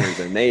dolphin trainers,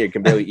 and they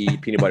can barely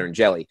eat peanut butter and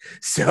jelly.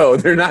 So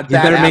they're not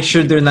that. You better make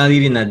sure they're not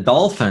eating a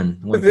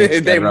dolphin.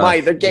 They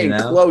might. They're getting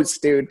close,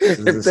 dude. This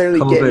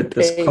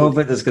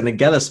COVID is going to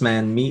get us,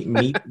 man.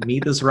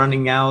 Meat is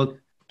running out.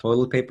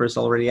 Toilet paper is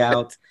already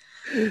out.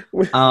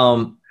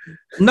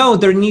 No,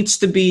 there needs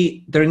to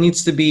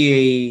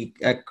be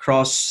a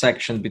cross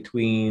section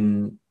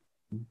between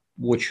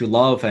what you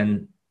love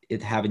and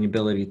it having the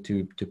ability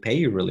to pay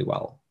you really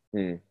well,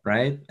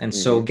 right? And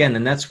so again,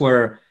 and that's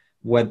where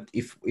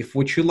if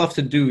what you love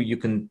to do, you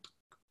can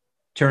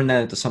turn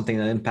that into something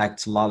that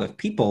impacts a lot of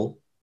people.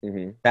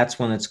 That's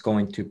when it's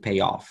going to pay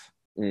off,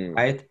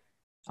 right?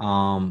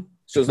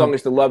 So as long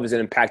as the love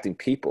isn't impacting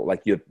people,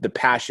 like the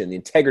passion, the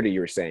integrity you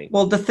were saying.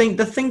 Well, the thing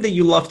that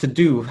you love to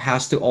do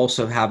has to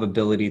also have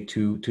ability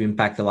to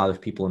impact a lot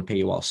of people and pay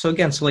you well. So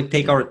again, like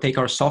take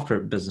our software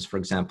business, for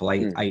example.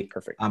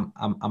 Perfect.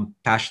 I'm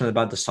passionate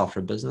about the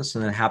software business,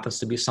 and it happens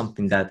to be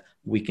something that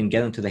we can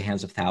get into the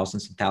hands of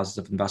thousands and thousands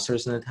of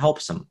investors, and it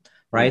helps them,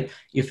 right?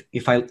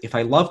 If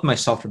I loved my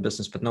software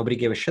business, but nobody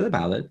gave a shit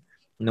about it,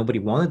 nobody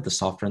wanted the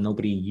software,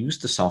 nobody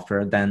used the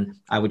software, then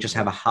I would just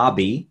have a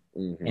hobby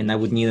and I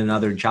would need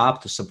another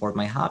job to support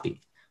my hobby,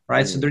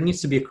 right? So there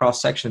needs to be a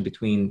cross section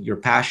between your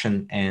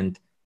passion and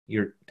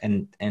your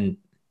and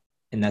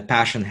that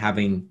passion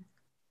having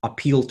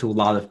appeal to a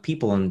lot of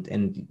people,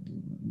 and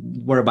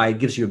whereby it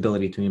gives you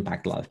ability to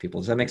impact a lot of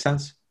people. Does that make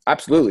sense?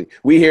 Absolutely.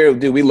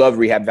 We love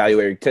Rehab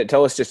Valuator.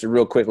 Tell us just a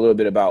real quick, little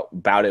bit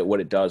about it, what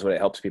it does, what it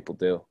helps people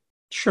do.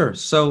 Sure.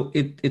 So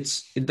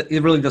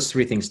it really does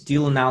three things: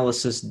 deal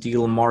analysis,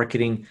 deal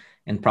marketing,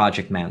 and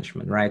project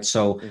management, right?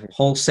 So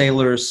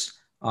wholesalers,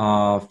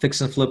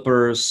 fix and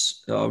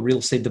flippers, real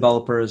estate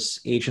developers,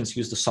 agents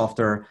use the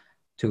software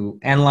to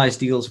analyze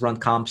deals, run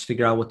comps,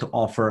 figure out what to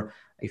offer.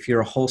 If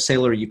you're a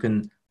wholesaler, you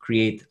can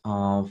create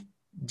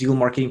deal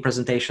marketing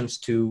presentations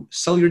to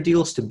sell your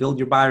deals, to build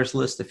your buyers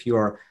list. If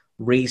you're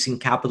raising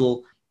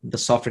capital, the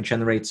software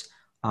generates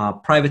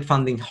private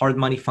funding, hard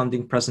money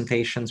funding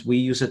presentations. We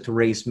use it to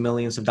raise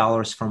millions of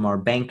dollars from our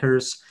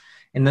bankers.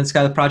 And then it's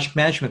got a project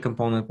management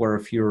component where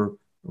if you're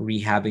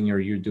rehabbing or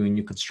you're doing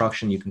new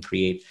construction, you can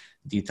create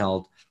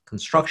detailed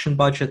construction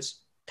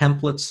budgets,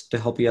 templates to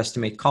help you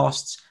estimate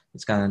costs.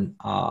 It's got an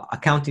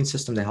accounting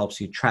system that helps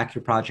you track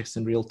your projects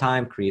in real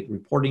time, create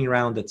reporting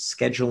around it,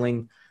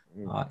 scheduling,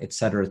 et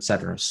cetera, et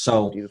cetera.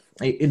 So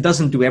it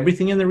doesn't do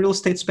everything in the real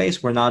estate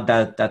space. We're not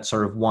that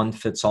sort of one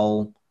fits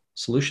all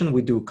solution.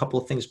 We do a couple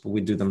of things, but we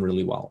do them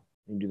really well.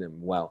 You do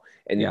them well.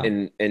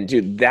 And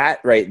dude, that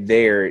right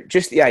there,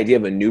 just the idea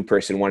of a new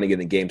person wanting to get in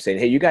the game saying,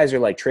 hey, you guys are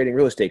like trading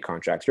real estate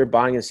contracts. You're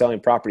buying and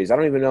selling properties. I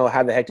don't even know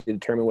how the heck to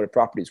determine what a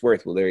property is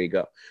worth. Well, there you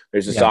go.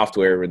 There's a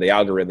software where the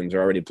algorithms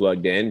are already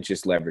plugged in.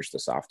 Just leverage the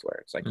software.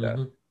 It's like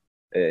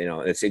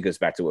it goes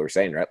back to what we're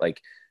saying, right?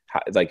 Like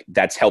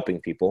that's helping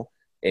people.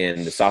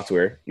 And the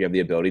software, you have the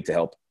ability to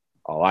help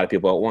a lot of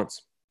people at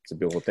once. It's a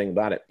beautiful thing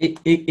about it.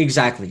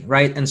 Exactly.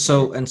 Right. And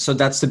so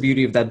that's the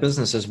beauty of that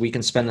business is we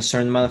can spend a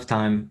certain amount of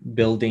time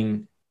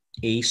building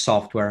a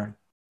software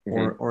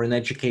or an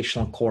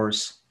educational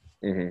course,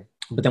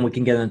 but then we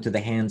can get into the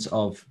hands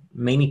of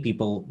many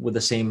people with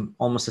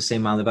almost the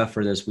same amount of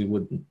effort as we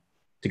would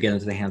to get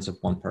into the hands of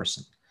one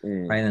person.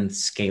 Right. And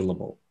it's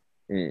scalable.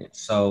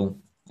 So,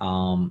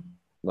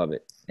 love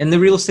it. And the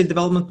real estate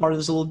development part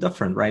is a little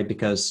different, right?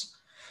 Because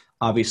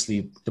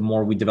obviously the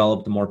more we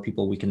develop, the more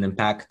people we can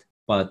impact.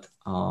 But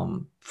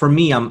for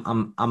me,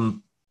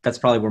 I'm that's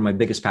probably where my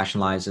biggest passion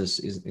lies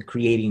is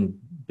creating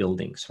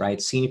buildings,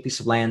 right? Seeing a piece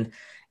of land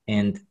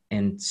and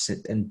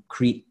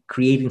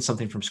creating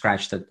something from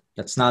scratch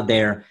that's not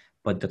there,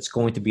 but that's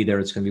going to be there.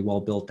 It's going to be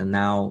well built. And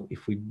now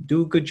if we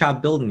do a good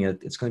job building it,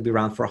 it's going to be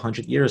around for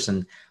 100 years.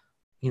 And,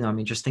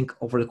 just think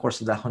over the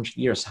course of that 100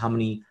 years, how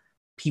many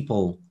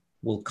people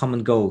will come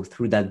and go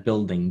through that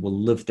building, will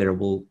live there,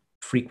 will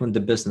frequent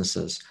the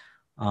businesses.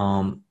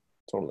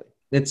 Totally.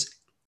 It's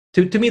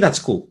to me, that's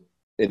cool.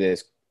 It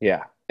is.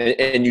 Yeah.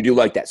 And you do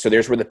like that. So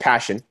there's where the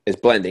passion is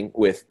blending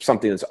with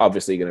something that's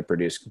obviously going to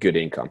produce good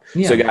income.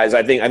 Yeah. So guys,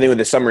 I think with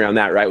the summary on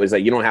that, right, was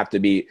that you don't have to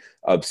be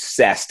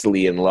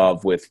obsessedly in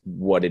love with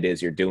what it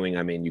is you're doing.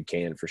 I mean, you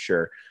can for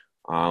sure.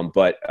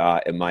 But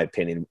in my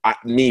opinion,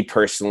 me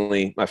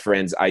personally, my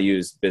friends, I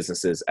use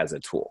businesses as a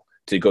tool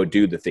to go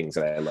do the things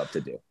that I love to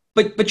do.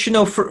 But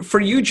for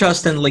you,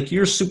 Justin, like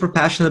you're super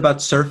passionate about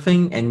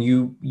surfing and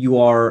you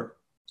are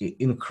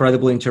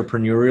incredibly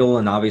entrepreneurial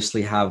and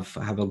obviously have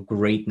a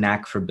great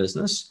knack for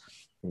business.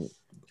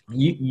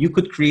 You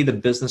could create a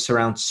business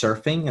around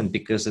surfing, and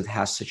because it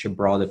has such a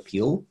broad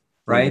appeal,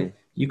 right?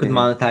 You could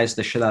monetize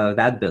the shit out of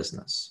that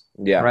business.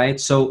 Yeah. Right.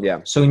 So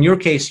in your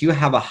case, you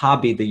have a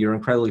hobby that you're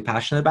incredibly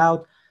passionate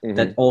about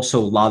that also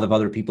a lot of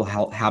other people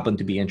happen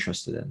to be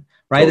interested in.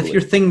 Right. Totally. If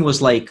your thing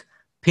was like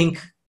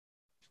pink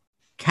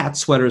cat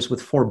sweaters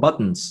with 4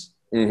 buttons,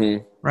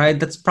 right?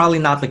 That's probably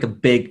not like a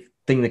big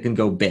thing that can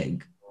go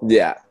big.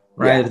 Yeah.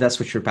 Right. Yeah. If that's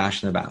what you're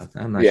passionate about.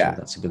 I'm not sure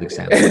that's a good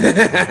example.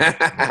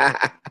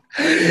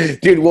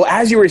 Dude, well,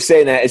 as you were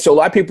saying that, so a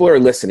lot of people are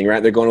listening,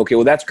 right? They're going, okay,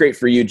 well, that's great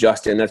for you,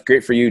 Justin. That's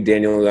great for you,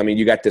 Daniel. I mean,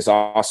 you got this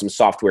awesome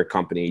software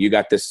company. You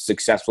got this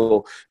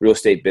successful real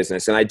estate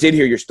business. And I did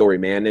hear your story,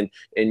 man.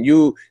 And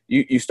you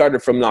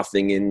started from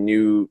nothing and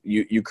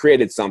you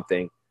created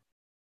something.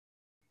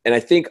 And I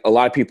think a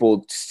lot of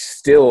people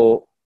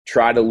still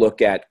try to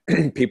look at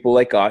people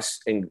like us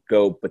and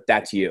go, but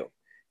that's you.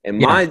 And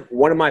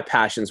one of my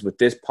passions with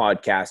this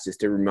podcast is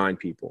to remind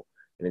people,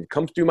 and it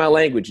comes through my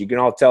language. You can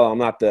all tell I'm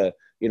not I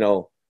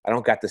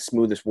don't got the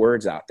smoothest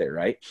words out there,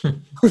 right?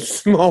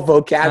 Small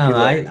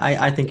vocabulary.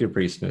 I think you're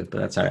pretty smooth, but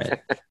that's all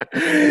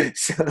right.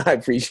 So I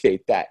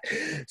appreciate that.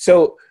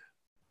 So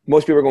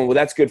most people are going, well,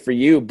 that's good for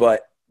you,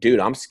 but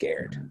dude, I'm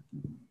scared.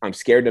 I'm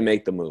scared to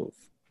make the move.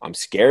 I'm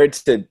scared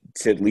to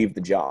leave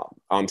the job.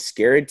 I'm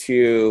scared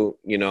to,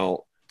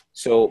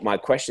 so my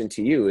question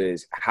to you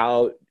is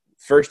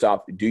first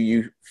off, do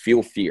you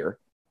feel fear?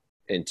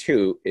 And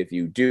 2, if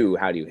you do,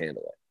 how do you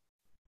handle it?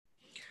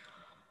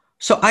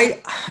 So I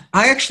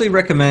actually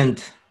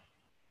recommend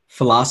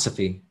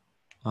philosophy.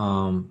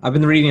 I've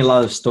been reading a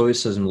lot of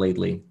Stoicism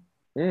lately.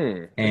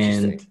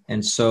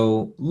 And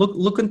so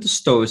look into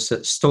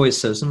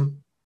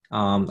Stoicism.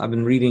 I've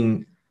been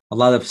reading a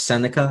lot of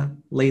Seneca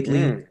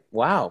lately.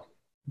 Wow.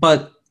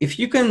 But if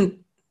you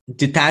can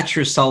detach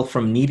yourself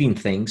from needing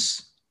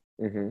things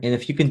Mm-hmm. And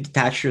if you can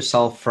detach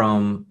yourself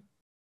from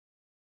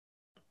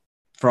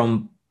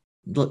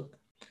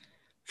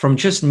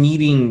just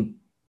needing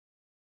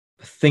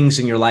things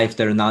in your life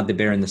that are not the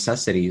bare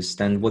necessities,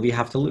 then what do you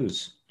have to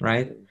lose,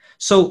 right?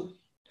 So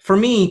for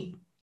me,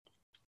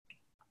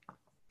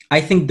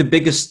 I think the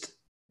biggest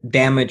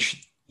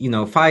damage,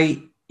 if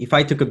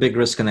I took a big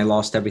risk and I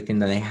lost everything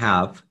that I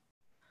have,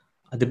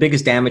 the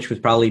biggest damage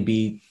would probably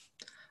be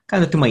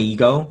kind of to my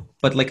ego.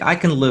 But like, I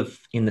can live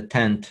in a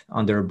tent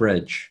under a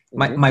bridge.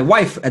 My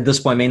wife at this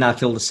point may not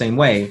feel the same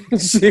way.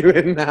 She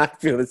would not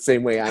feel the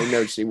same way. I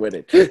know she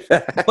wouldn't.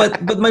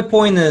 but my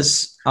point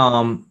is,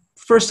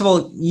 first of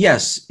all,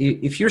 yes,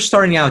 if you're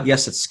starting out,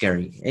 yes, it's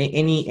scary.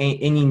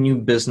 Any new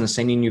business,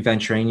 any new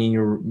venture, any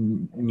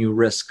new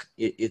risk,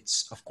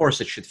 it's of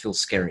course it should feel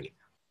scary.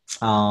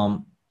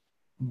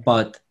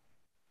 But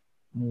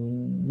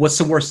what's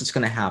the worst that's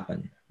going to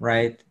happen,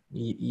 right?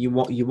 You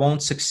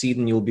won't succeed,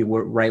 and you'll be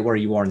right where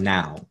you are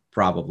now,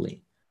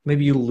 probably.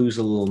 Maybe you'll lose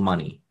a little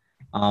money.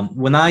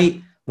 When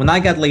I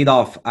got laid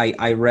off,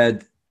 I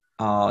read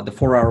the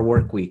 4-Hour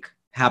Workweek.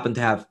 Happened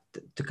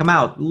to come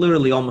out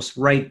literally almost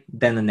right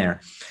then and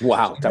there.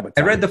 Wow!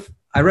 I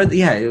read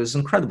yeah, it was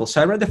incredible.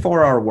 So I read the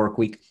 4-Hour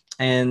Workweek,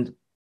 and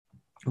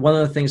one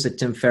of the things that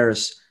Tim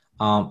Ferriss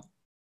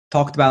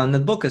talked about in the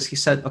book is he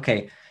said,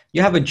 okay,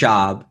 you have a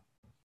job.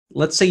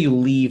 Let's say you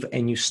leave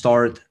and you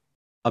start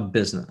a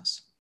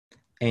business,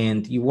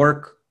 and you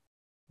work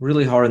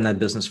really hard in that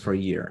business for a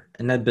year,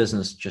 and that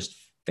business just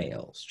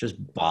fails, just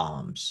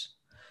bombs.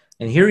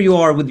 And here you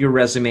are with your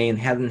resume and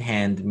head in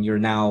hand, and you're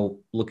now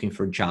looking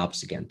for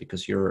jobs again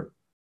because your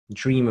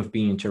dream of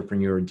being an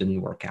entrepreneur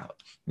didn't work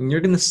out. And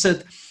you're going to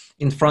sit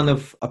in front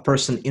of a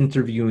person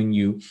interviewing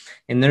you,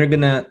 and they're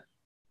going to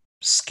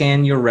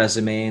scan your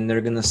resume, and they're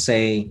going to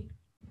say,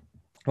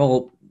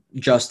 well,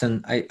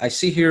 Justin, I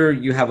see here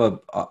you have a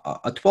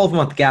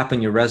 12-month gap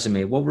in your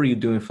resume. What were you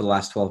doing for the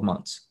last 12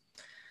 months?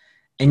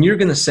 And you're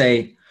going to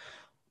say,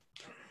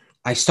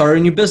 I started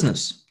a new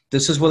business.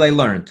 This is what I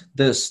learned.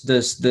 This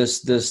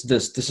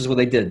is what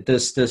I did.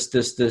 This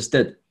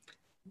did.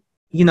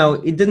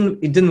 It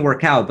didn't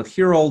work out, but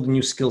here are all the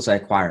new skills I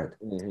acquired.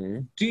 Mm-hmm.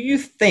 Do you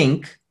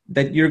think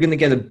that you're going to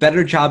get a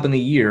better job in a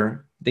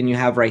year than you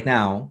have right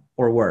now,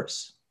 or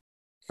worse?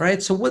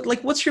 Right? So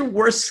what's your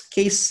worst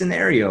case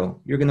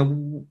scenario? You're going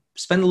to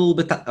spend a little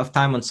bit of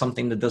time on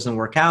something that doesn't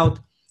work out.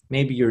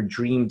 Maybe your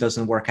dream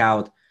doesn't work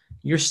out.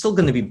 You're still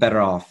going to be better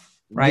off.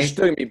 Right?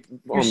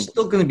 You're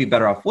still going to be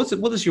better off. What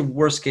is your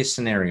worst case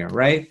scenario,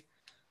 right?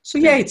 So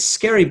yeah, it's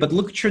scary, but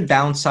look at your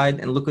downside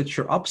and look at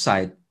your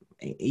upside.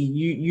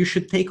 You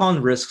should take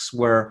on risks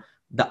where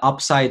the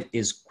upside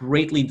is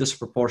greatly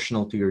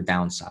disproportional to your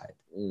downside.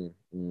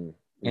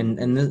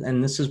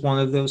 And this is one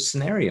of those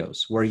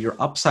scenarios where your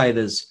upside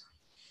is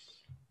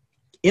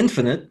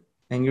infinite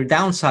and your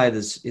downside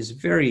is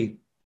very,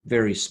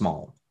 very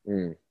small.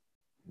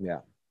 Yeah.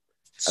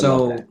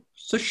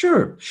 So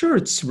sure,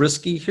 it's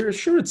risky.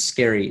 Sure, it's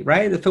scary,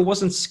 right? If it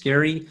wasn't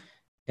scary,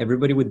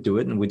 everybody would do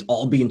it, and we'd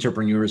all be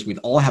entrepreneurs. We'd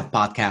all have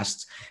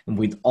podcasts, and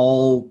we'd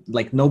all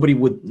nobody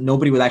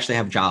would actually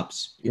have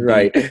jobs.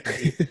 Right.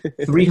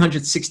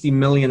 360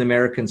 million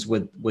Americans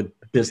with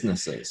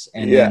businesses,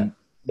 and then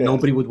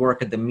nobody would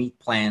work at the meat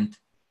plant,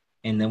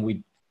 and then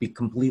we'd be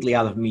completely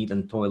out of meat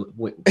and toilet.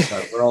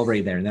 Sorry, we're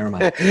already there. Never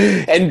mind.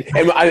 and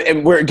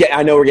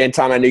I know we're getting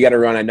time. I know you got to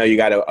run. I know you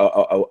got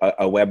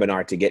a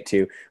webinar to get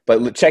to.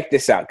 But check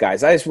this out,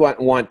 guys. I just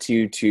want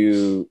you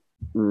to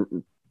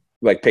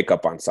pick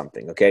up on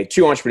something. Okay,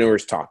 two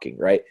entrepreneurs talking.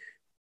 Right.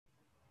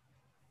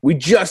 We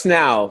just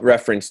now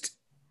referenced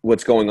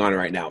what's going on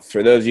right now.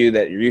 For those of you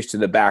that are used to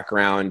the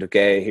background,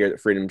 okay, here at the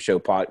Freedom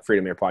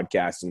Air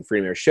Podcast and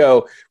Freedom Air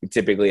Show, we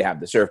typically have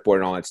the surfboard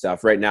and all that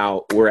stuff. Right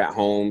now, we're at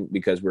home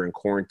because we're in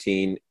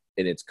quarantine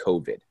and it's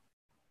COVID.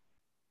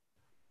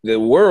 The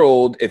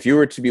world, if you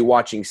were to be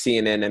watching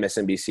CNN,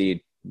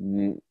 MSNBC,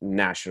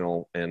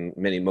 national, and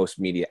most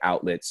media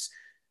outlets,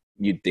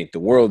 you'd think the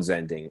world's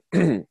ending.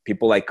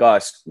 People like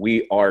us,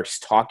 we are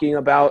talking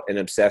about and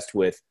obsessed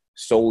with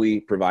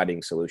solely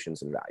providing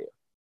solutions and value.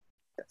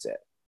 That's it.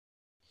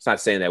 It's not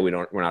saying that we're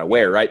not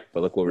aware, right?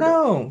 But look what we're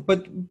doing.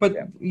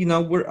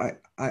 No, but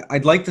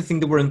I'd like to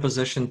think that we're in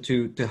position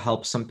to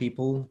help some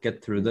people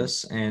get through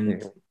this,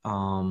 and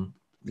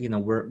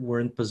we're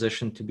in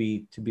position to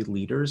be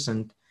leaders,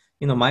 and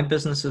my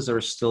businesses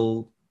are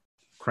still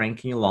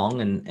cranking along,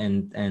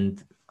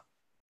 and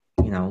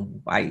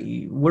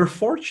we're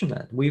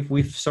fortunate.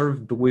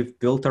 We've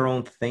built our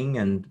own thing,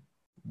 and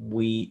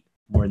we're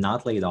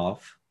not laid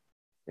off.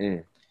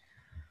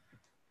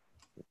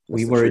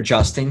 We were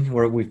adjusting,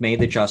 we've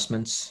made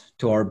adjustments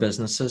to our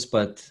businesses,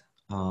 but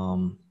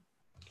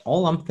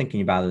all I'm thinking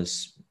about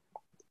is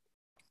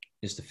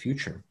the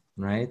future,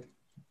 right?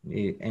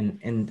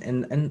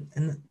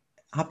 And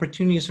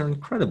opportunities are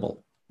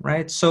incredible,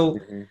 right? So,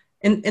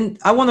 and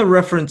I want to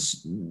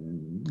reference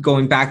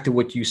going back to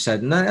what you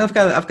said, and I've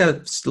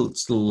got still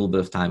a little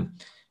bit of time.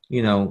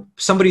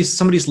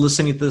 Somebody's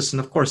listening to this, and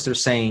of course they're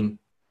saying,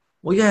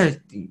 "Well, yeah,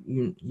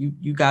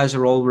 you guys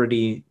are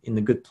already in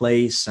a good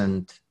place,"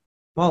 and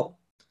well,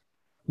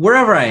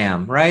 wherever I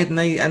am, right?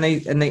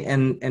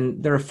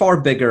 And there are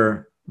far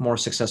bigger, more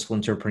successful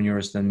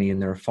entrepreneurs than me,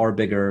 and there are far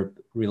bigger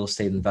real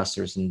estate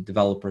investors and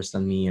developers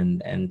than me,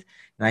 and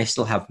I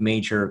still have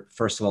major,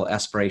 first of all,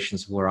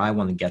 aspirations of where I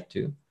want to get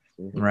to,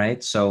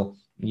 right? So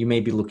you may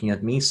be looking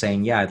at me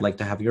saying, yeah, I'd like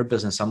to have your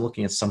business. I'm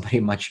looking at somebody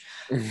much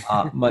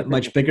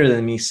bigger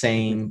than me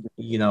saying,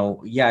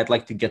 yeah, I'd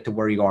like to get to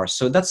where you are.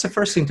 So that's the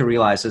first thing to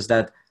realize, is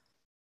that,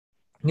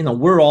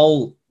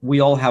 we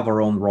all have our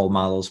own role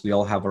models. We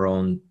all have our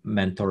own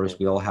mentors.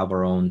 We all have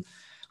our own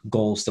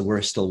goals that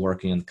we're still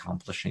working on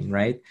accomplishing,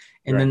 right?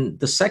 And then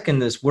the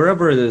second is,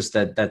 wherever it is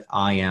that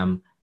I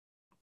am,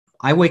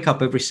 I wake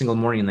up every single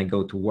morning and I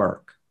go to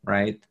work,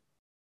 right?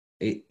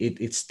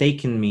 It's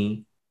taken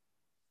me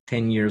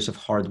 10 years of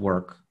hard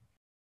work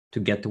to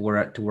get to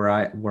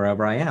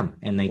wherever I am,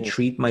 and I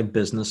treat my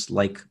business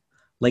like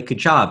a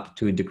job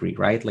to a degree,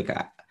 right? Like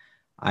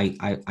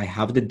I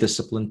have the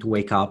discipline to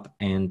wake up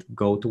and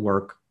go to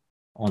work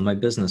on my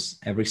business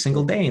every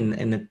single day,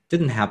 and it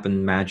didn't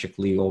happen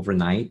magically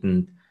overnight,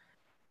 and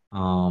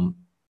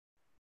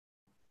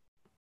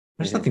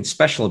there's nothing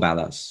special about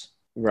us,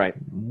 right?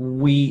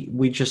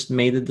 We just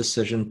made a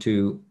decision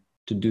to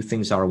do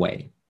things our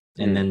way,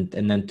 and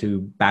then to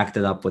back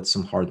that up with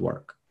some hard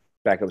work.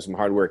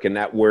 And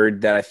that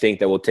word that I think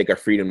that will take a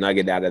freedom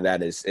nugget out of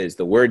that is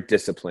the word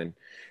discipline.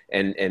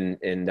 And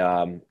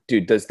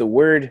dude, does the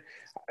word,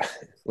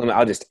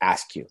 I'll just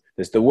ask you,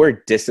 does the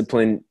word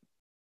discipline,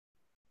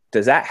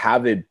 does that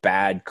have a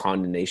bad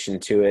connotation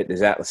to it?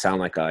 Does that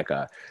sound like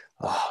a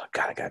oh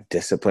God, I got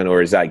discipline?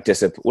 Or is that like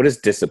discipline? What is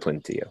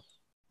discipline to you?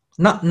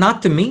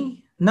 Not to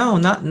me. No,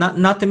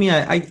 not to me.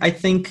 I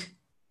think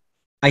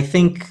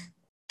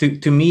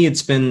to me,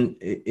 it's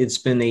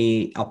been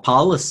a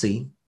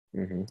policy,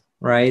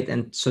 right?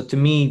 And so to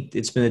me,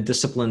 it's been a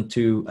discipline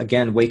to,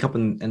 again, wake up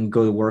and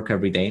go to work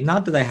every day.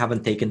 Not that I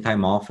haven't taken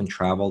time off and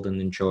traveled and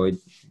enjoyed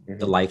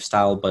the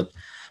lifestyle, but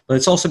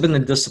it's also been a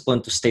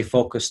discipline to stay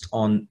focused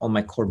on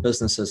my core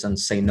businesses and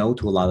say no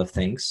to a lot of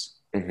things,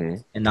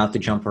 and not to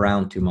jump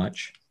around too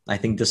much. I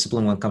think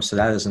discipline when it comes to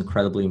that is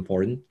incredibly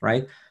important,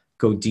 right?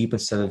 Go deep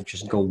instead of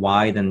just go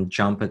wide and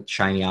jump at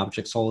shiny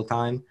objects all the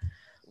time.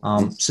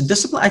 So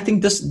discipline, I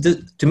think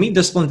to me,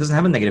 discipline doesn't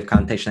have a negative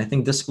connotation. I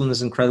think discipline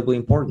is incredibly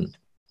important,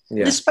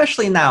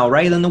 especially now,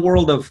 right? In the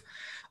world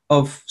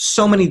of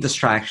so many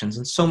distractions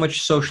and so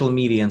much social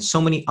media and so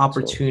many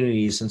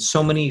opportunities and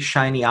so many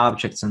shiny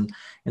objects and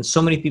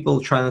so many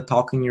people trying to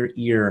talk in your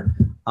ear.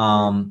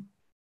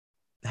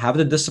 Have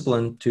the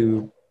discipline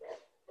to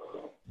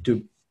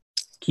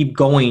keep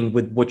going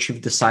with what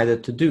you've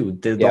decided to do.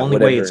 The only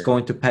way it's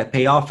going to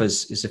pay off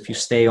is if you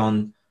stay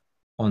on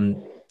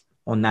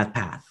that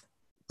path,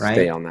 right?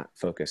 Stay on that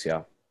focus.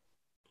 Yeah.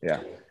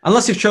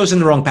 Unless you've chosen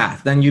the wrong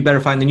path, then you better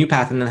find a new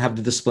path and then have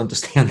the discipline to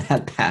stay on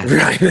that path.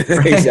 Right?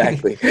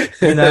 Exactly.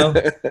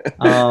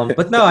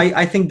 But no,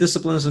 I think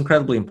discipline is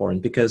incredibly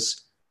important,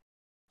 because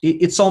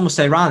it's almost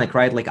ironic,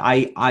 right? Like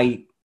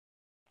a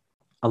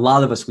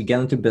lot of us, we get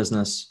into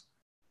business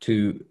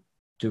to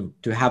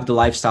have the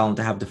lifestyle and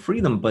to have the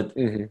freedom, but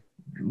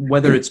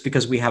whether it's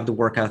because we have the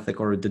work ethic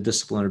or the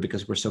discipline, or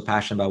because we're so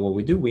passionate about what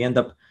we do, we end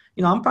up,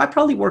 I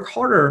probably work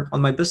harder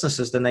on my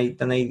businesses than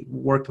I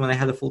worked when I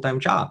had a full-time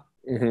job.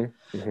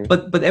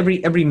 But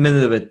every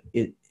minute of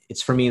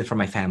it's for me and for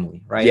my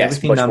family, right? Yes,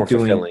 everything that I'm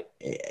doing,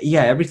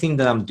 everything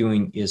that I'm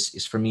doing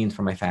is for me and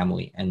for my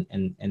family, and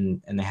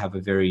I have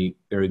a very,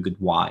 very good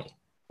why.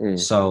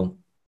 So,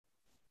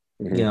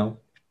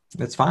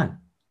 that's fine.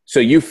 So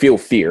you feel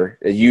fear,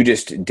 you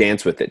just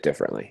dance with it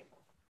differently.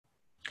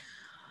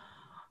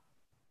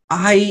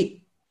 I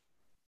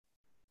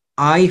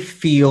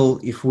feel,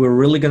 if we're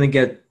really going to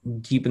get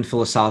deep and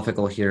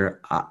philosophical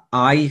here,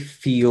 I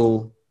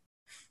feel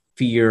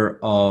fear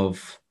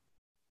of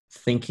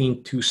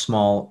thinking too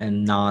small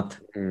and not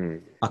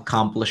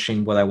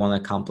accomplishing what I want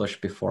to accomplish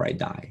before I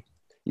die.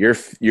 Your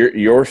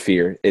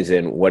fear is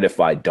in, what if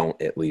I don't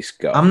at least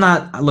go?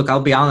 I'll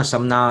be honest.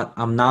 I'm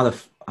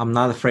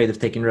not afraid of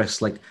taking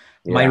risks. Like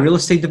my real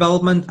estate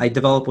development, I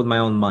develop with my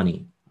own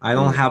money. I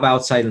don't have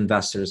outside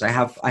investors. I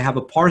have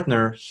a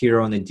partner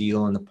here on a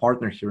deal and a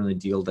partner here on a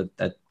deal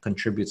that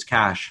contributes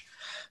cash.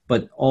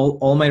 But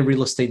all my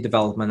real estate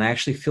development, I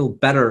actually feel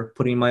better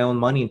putting my own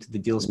money into the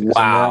deals,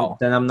 because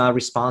then I'm not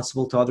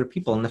responsible to other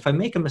people. And if I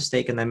make a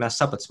mistake and I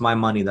mess up, it's my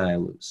money that I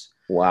lose.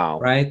 Wow.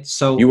 Right.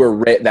 So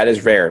that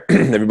is rare.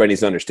 Everybody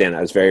needs to understand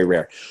that is very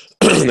rare.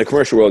 In the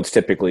commercial world, it's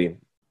typically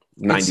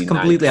 99%. It's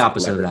completely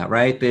opposite of that,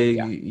 right?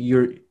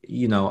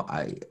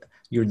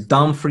 You're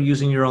dumb for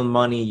using your own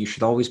money. You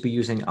should always be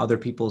using other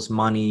people's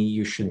money.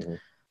 You should.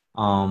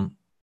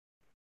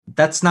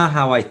 That's not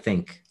how I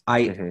think.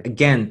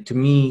 Again, to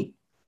me,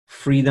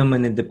 freedom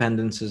and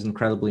independence is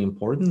incredibly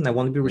important. And I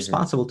want to be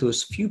responsible to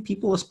as few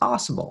people as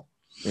possible.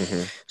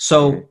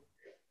 So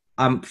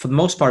for the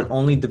most part,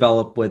 only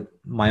develop with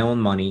my own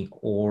money,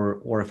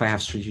 or if I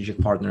have strategic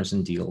partners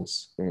and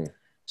deals.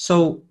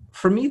 So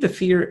for me, the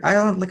fear,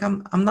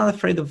 I'm not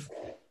afraid of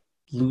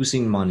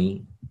losing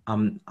money.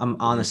 I'm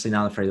honestly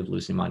not afraid of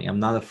losing money. I'm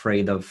not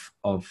afraid of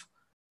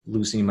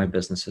losing my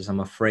businesses. I'm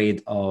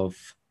afraid of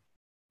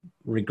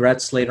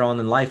regrets later on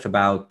in life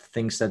about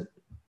things that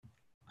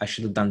I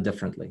should have done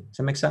differently. Does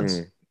that make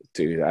sense?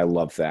 Dude, I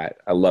love that.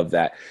 I love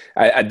that.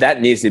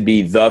 That needs to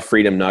be the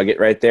freedom nugget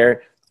right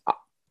there.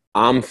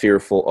 I'm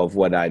fearful of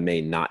what I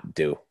may not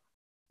do.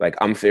 Like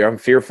I'm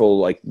fearful.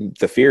 Like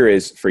the fear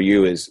is for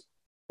you is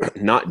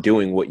not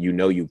doing what you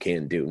know you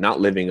can do, not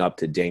living up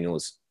to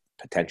Daniel's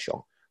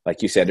potential.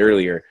 Like you said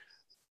earlier,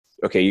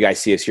 okay, you guys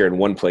see us here in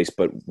one place,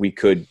 but we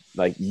could,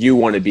 like, you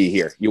want to be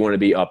here. You want to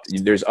be up.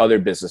 There's other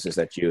businesses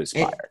that you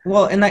aspire.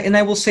 And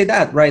I will say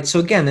that, right? So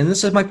again, and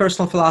this is my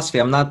personal philosophy.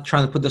 I'm not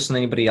trying to put this on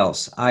anybody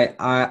else.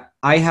 I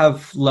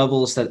have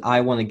levels that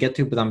I want to get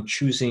to, but I'm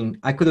choosing.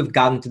 I could have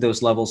gotten to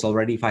those levels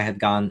already if I had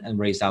gone and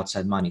raised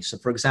outside money. So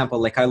for example,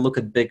 like I look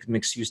at big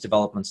mixed use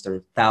developments, there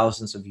are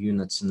thousands of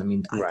units. And I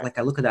mean, Right.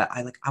 I look at that.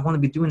 I want to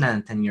be doing that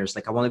in 10 years.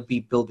 Like I want to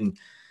be building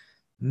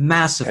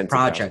massive Tens of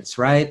projects,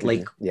 right? Mm-hmm.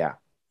 Like Yeah.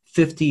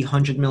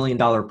 $50-100 million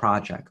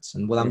projects,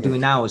 and what I'm doing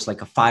now is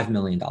like a $5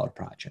 million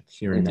project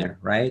here and there,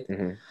 right?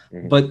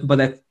 But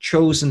I've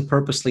chosen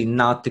purposely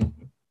not to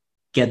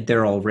get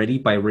there already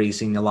by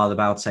raising a lot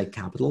of outside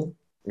capital,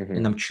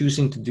 and I'm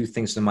choosing to do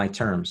things on my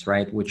terms,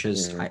 right? Which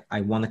is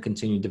I want to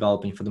continue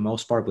developing for the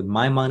most part with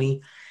my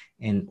money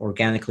and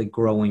organically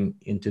growing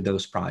into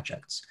those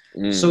projects.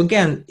 So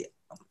again,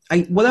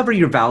 whatever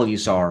your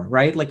values are,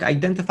 right? Like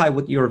identify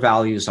what your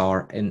values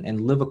are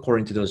and live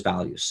according to those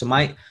values. So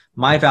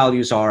my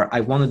values are,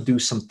 I want to do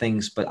some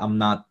things, but I'm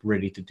not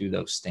ready to do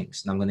those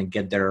things. And I'm going to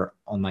get there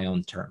on my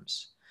own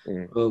terms,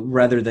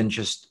 rather than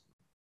just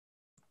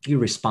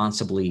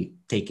irresponsibly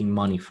taking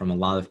money from a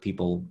lot of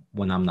people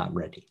when I'm not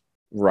ready.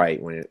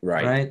 Right.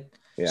 Right.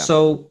 Yeah.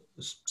 So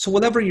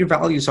whatever your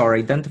values are,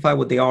 identify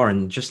what they are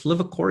and just live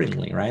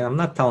accordingly, right? I'm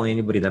not telling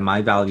anybody that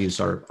my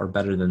values are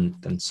better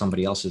than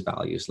somebody else's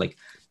values. Like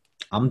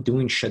I'm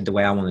doing shit the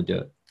way I want to do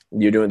it.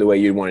 You're doing it the way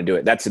you want to do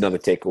it. That's another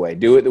takeaway.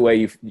 Do it the way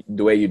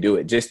you do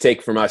it. Just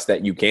take from us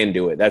that you can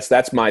do it.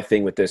 That's my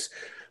thing with this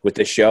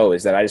show,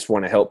 is that I just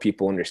want to help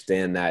people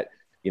understand that,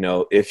 you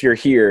know, if you're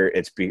here,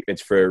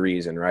 it's for a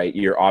reason, right?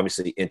 You're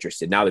obviously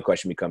interested. Now the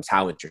question becomes,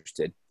 how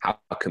interested, how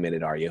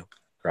committed are you,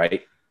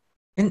 right?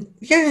 And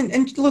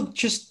look,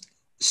 just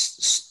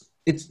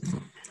it's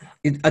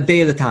a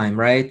day at a time,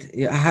 right?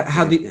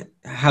 How do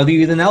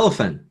you eat an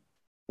elephant?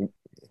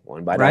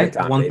 One bite right? at a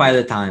time. One bite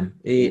at a time.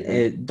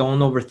 Don't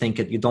overthink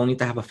it. You don't need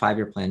to have a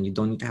 5-year plan. You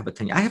don't need to have a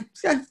 10-year.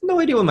 I have no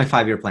idea what my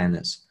 5-year plan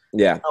is.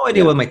 Yeah. No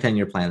idea what my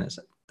 10-year plan is.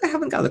 I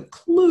haven't got a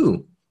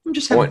clue. I'm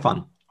just having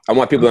fun. I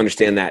want people to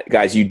understand that,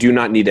 guys. You do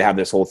not need to have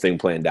this whole thing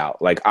planned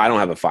out. Like I don't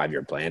have a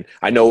 5-year plan.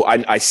 I know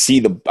I see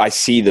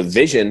the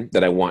vision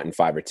that I want in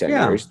 5 or 10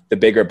 years. The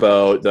bigger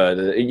boat,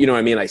 the you know what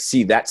I mean. I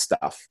see that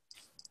stuff,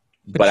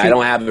 but I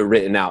don't have it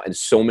written out. And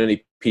so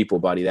many people,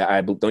 buddy,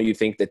 don't you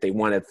think that they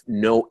want to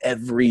know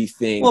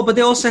everything? Well, but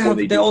they also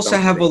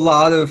have a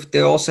lot of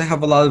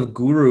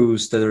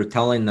gurus that are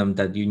telling them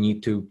that you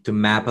need to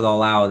map it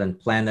all out and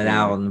plan it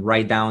out and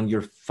write down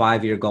your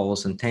 5-year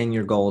goals and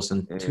 10-year goals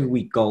and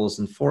 2-week goals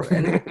and 4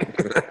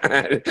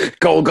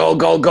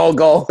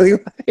 goal. We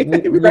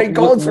write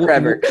goals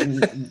forever.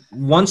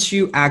 Once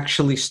you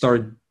actually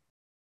start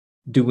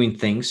doing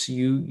things,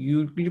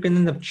 you're gonna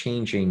end up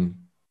changing,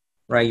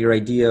 right? Your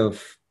idea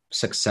of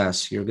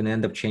success. You're going to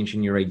end up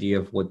changing your idea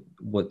of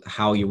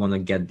how you want to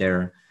get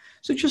there.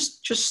 So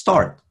just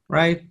start,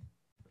 right?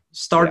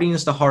 Starting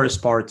is the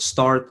hardest part.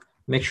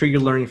 Make sure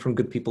you're learning from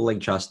good people like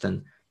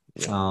Justin.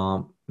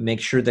 Make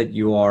sure that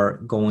you are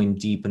going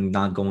deep and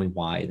not going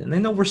wide. And I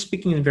know we're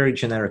speaking in very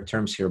generic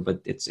terms here,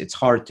 but it's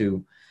hard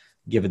to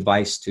give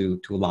advice to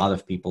a lot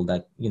of people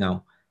that, you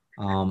know,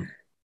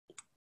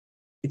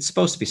 it's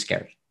supposed to be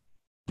scary.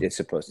 It's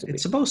supposed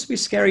to be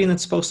scary, and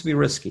it's supposed to be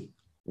risky.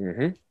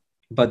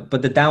 But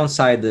the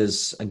downside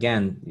is,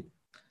 again,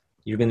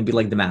 you're going to be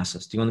like the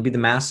masses. Do you want to be the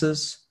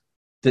masses?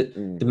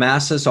 The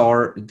masses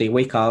they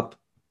wake up,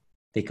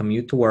 they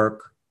commute to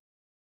work,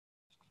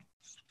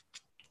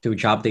 to a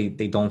job they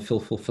don't feel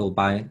fulfilled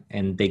by,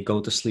 and they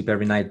go to sleep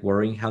every night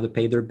worrying how to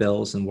pay their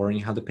bills and worrying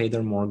how to pay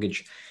their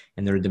mortgage,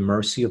 and they're at the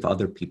mercy of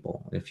other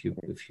people. If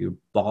your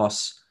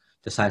boss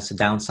decides to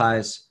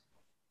downsize,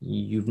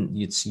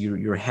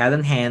 you're head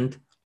in hand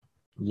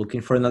looking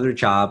for another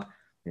job.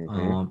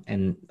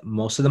 And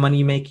most of the money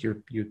you make,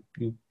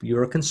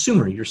 you're a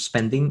consumer. You're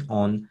spending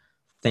on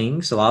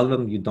things, a lot of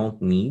them you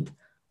don't need.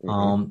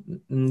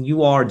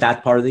 You are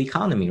that part of the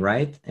economy,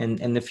 right?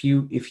 And if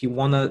you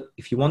want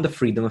the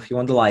freedom, if you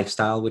want the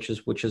lifestyle, which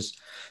is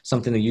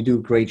something that you do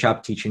a great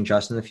job teaching,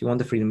 Justin. If you want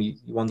the freedom, you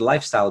want the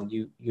lifestyle,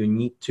 you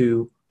need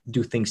to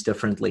do things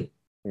differently,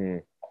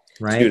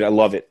 right? Dude, I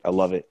love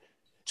it.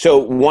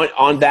 So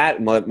on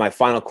that, my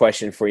final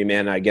question for you,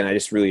 man. Again, I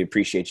just really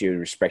appreciate you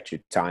and respect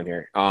your time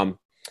here.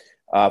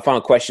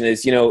 Final question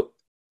is, you know,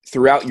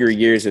 throughout your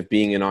years of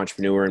being an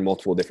entrepreneur in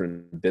multiple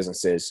different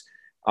businesses,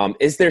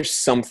 is there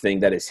something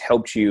that has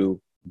helped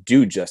you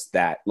do just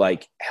that,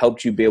 like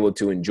helped you be able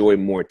to enjoy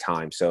more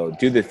time? So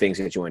do the things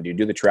that you want to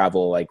do the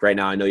travel. Like right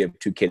now, I know you have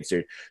 2 kids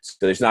here, so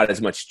there's not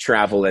as much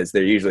travel as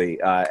there usually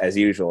as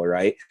usual,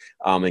 right?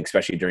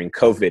 Especially during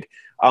COVID.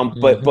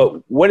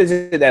 But what is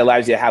it that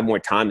allows you to have more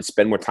time and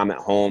spend more time at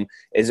home?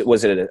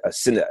 Was there a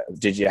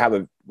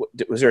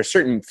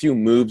certain few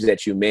moves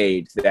that you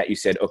made that you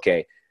said,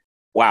 okay,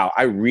 wow,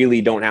 I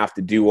really don't have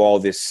to do all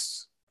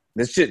this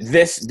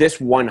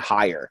one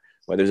hire,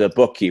 whether it's a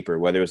bookkeeper,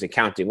 whether it's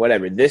accounting,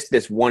 whatever,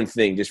 this one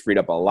thing just freed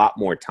up a lot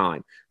more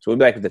time. So we'll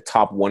be back to the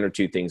top 1 or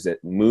 2 things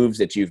moves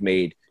that you've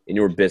made in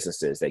your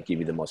businesses that give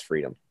you the most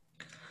freedom.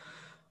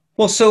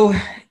 Well, so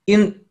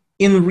in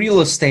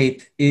real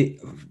estate,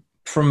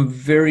 from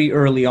very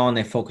early on,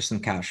 I focused on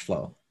cash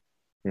flow.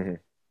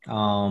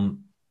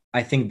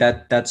 I think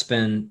that's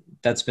been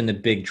a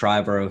big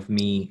driver of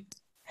me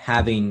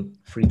having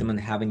freedom and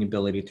having the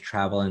ability to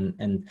travel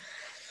and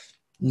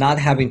not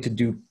having to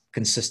do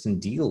consistent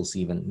deals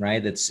even,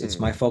 right? It's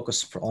my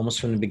focus almost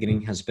from the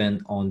beginning has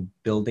been on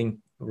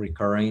building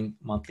recurring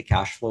monthly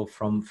cash flow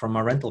from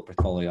my rental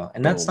portfolio.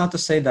 And that's not to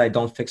say that I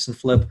don't fix and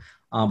flip,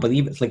 but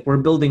even like we're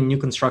building new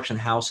construction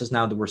houses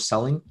now that we're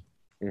selling.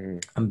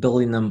 I'm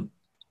building them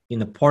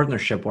in a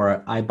partnership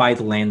where I buy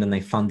the land and I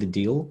fund the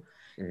deal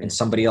and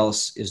somebody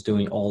else is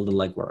doing all the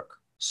legwork.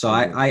 So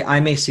I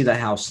may see the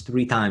house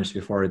 3 times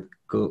before it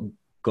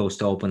goes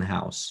to open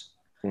house.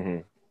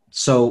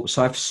 So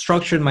I've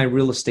structured my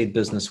real estate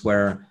business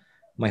where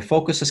my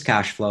focus is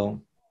cash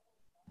flow.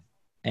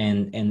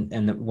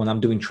 And when I'm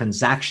doing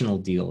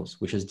transactional deals,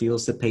 which is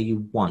deals that pay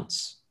you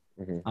once,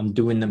 I'm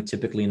doing them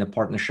typically in a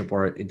partnership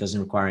where it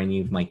doesn't require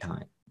any of my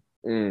time.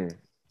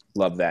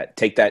 Love that.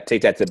 Take that to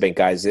the bank,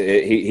 guys.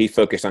 He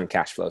focused on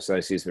cash flow. So I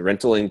see the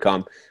rental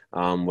income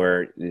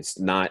where it's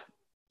not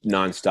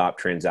nonstop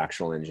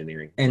transactional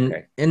engineering.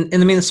 And I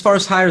mean, as far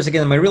as hires,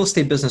 again, my real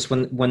estate business,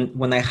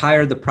 when I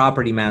hired the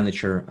property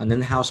manager, an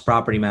in-house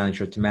property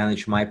manager to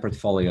manage my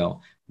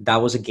portfolio, that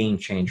was a game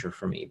changer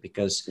for me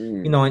because,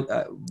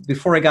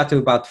 before I got to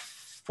about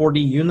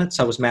 40 units,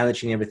 I was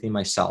managing everything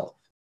myself.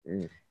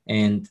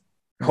 And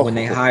when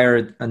they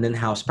hired an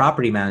in-house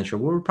property manager,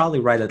 we were probably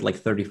right at like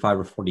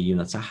 35 or 40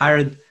 units.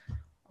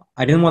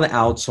 I didn't want to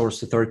outsource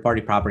to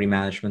third-party property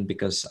management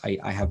because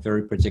I have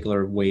very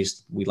particular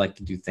ways we like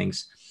to do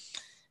things.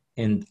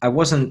 And I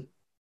wasn't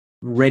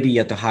ready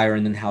yet to hire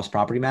an in-house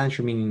property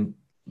manager, meaning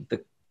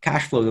the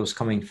cash flow that was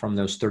coming from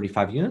those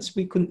 35 units,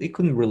 it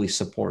couldn't really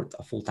support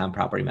a full-time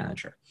property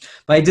manager.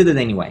 But I did it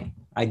anyway.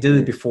 I did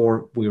it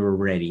before we were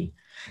ready.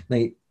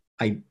 I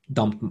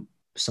dumped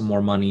some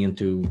more money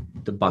into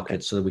the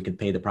bucket so that we could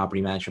pay the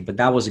property manager. But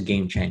that was a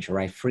game changer,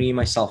 right? Freeing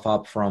myself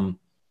up from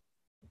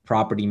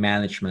property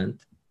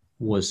management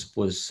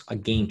was a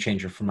game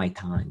changer for my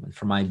time and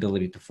for my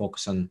ability to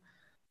focus on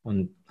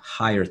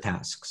higher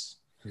tasks.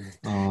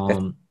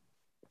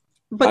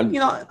 But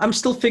I'm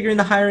still figuring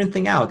the hiring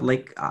thing out.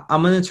 Like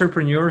I'm an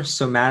entrepreneur,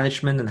 so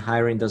management and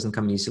hiring doesn't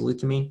come easily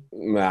to me.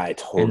 I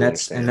totally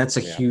understand.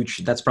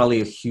 That's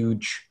probably a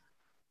huge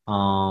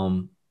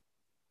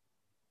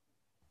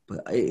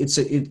it's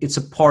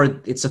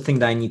a thing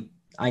that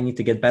I need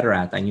to get better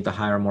at. I need to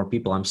hire more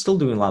people. I'm still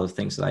doing a lot of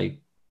things that I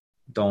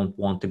don't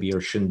want to be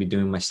or shouldn't be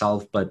doing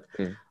myself, but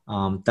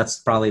that's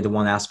probably the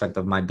one aspect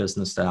of my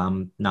business that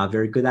I'm not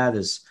very good at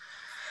is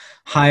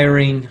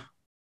hiring,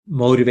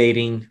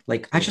 motivating.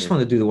 Like I just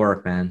want to do the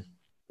work, man.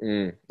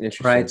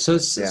 Interesting. Right.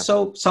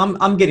 So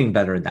I'm getting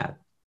better at that.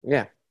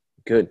 Yeah.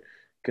 Good.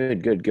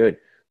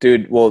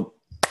 Dude. Well,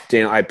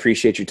 Daniel, I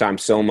appreciate your time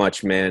so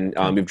much, man.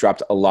 You've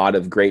dropped a lot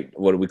of great,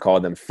 what do we call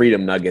them?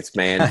 Freedom nuggets,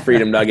 man.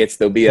 Freedom nuggets.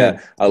 There'll be a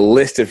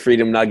list of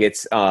freedom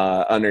nuggets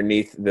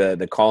underneath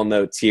the call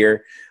notes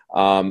here.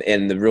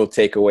 And the real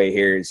takeaway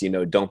here is,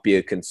 don't be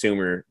a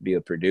consumer, be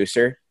a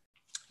producer.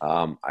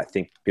 I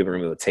think people are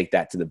going to be able to take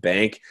that to the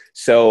bank.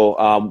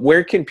 So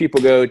where can people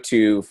go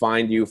to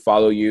find you,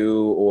 follow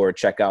you, or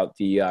check out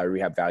the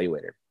Rehab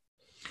Valuator?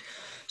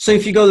 So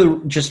if you go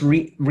to just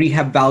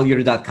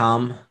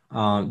rehabvaluator.com,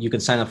 you can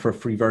sign up for a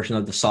free version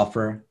of the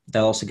software.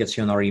 That also gets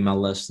you on our email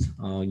list.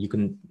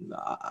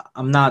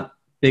 I'm not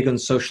big on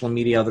social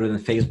media other than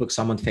Facebook.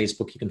 So I'm on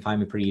Facebook. You can find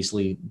me pretty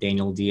easily.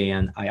 Daniel,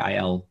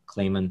 Daniil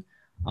Kleiman.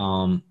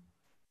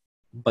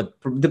 But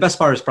the best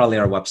part is probably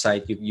our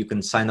website. You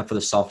can sign up for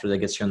the software that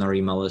gets you on our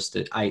email list.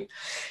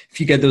 If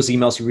you get those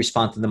emails, you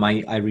respond to them.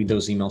 I read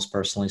those emails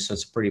personally. So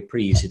it's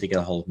pretty easy to get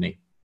a hold of me.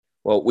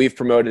 Well, we've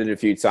promoted it a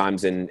few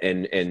times and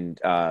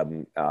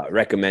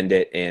recommend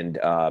it, and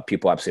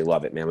people absolutely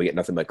love it, man. We get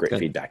nothing but great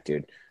feedback,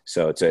 dude.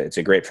 So it's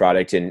a great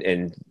product,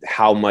 and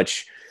how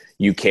much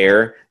you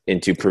care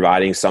into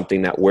providing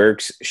something that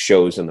works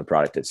shows in the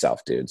product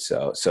itself, dude.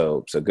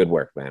 So good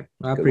work, man.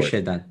 I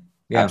appreciate that.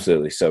 Yeah.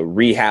 Absolutely. So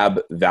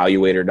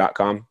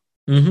rehabvaluator.com.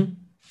 Mm-hmm.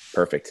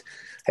 Perfect.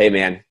 Hey,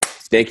 man.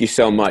 Thank you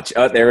so much.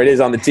 Oh, there it is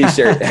on the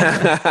t-shirt.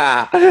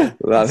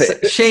 Love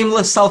it.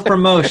 Shameless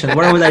self-promotion.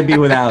 Where would I be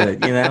without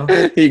it?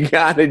 You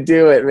got to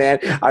do it, man.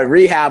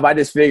 Rehab, I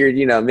just figured,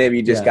 maybe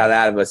you just got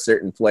out of a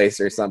certain place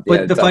or something.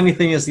 But the funny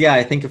thing is,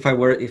 I think if I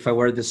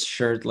wear this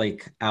shirt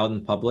like out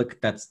in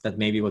public, that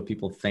may be what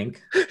people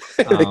think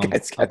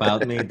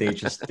about me.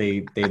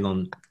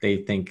 They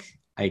think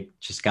I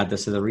just got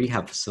this at a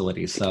rehab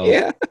facility. So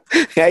yeah,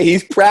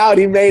 he's proud.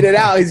 He made it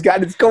out. He's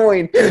got his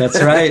coin.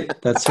 That's right.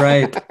 That's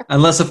right.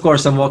 Unless, of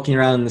course, I'm walking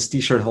around in this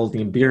t-shirt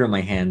holding a beer in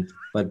my hand.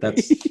 But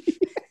that's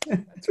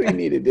what you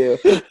need to do.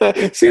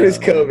 As soon as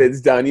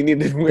COVID's done, you need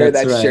to wear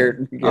that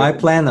shirt. I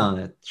plan on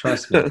it.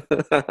 Trust me.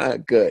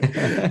 Good.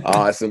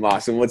 Awesome.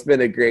 Well, it's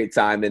been a great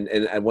time.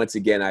 And once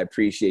again, I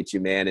appreciate you,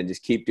 man. And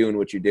just keep doing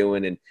what you're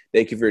doing. And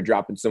thank you for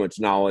dropping so much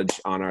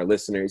knowledge on our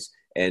listeners.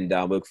 And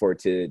look forward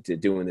to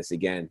doing this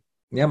again.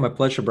 Yeah, my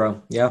pleasure,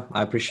 bro. Yeah,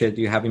 I appreciate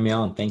you having me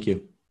on. Thank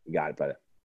you. You got it, brother.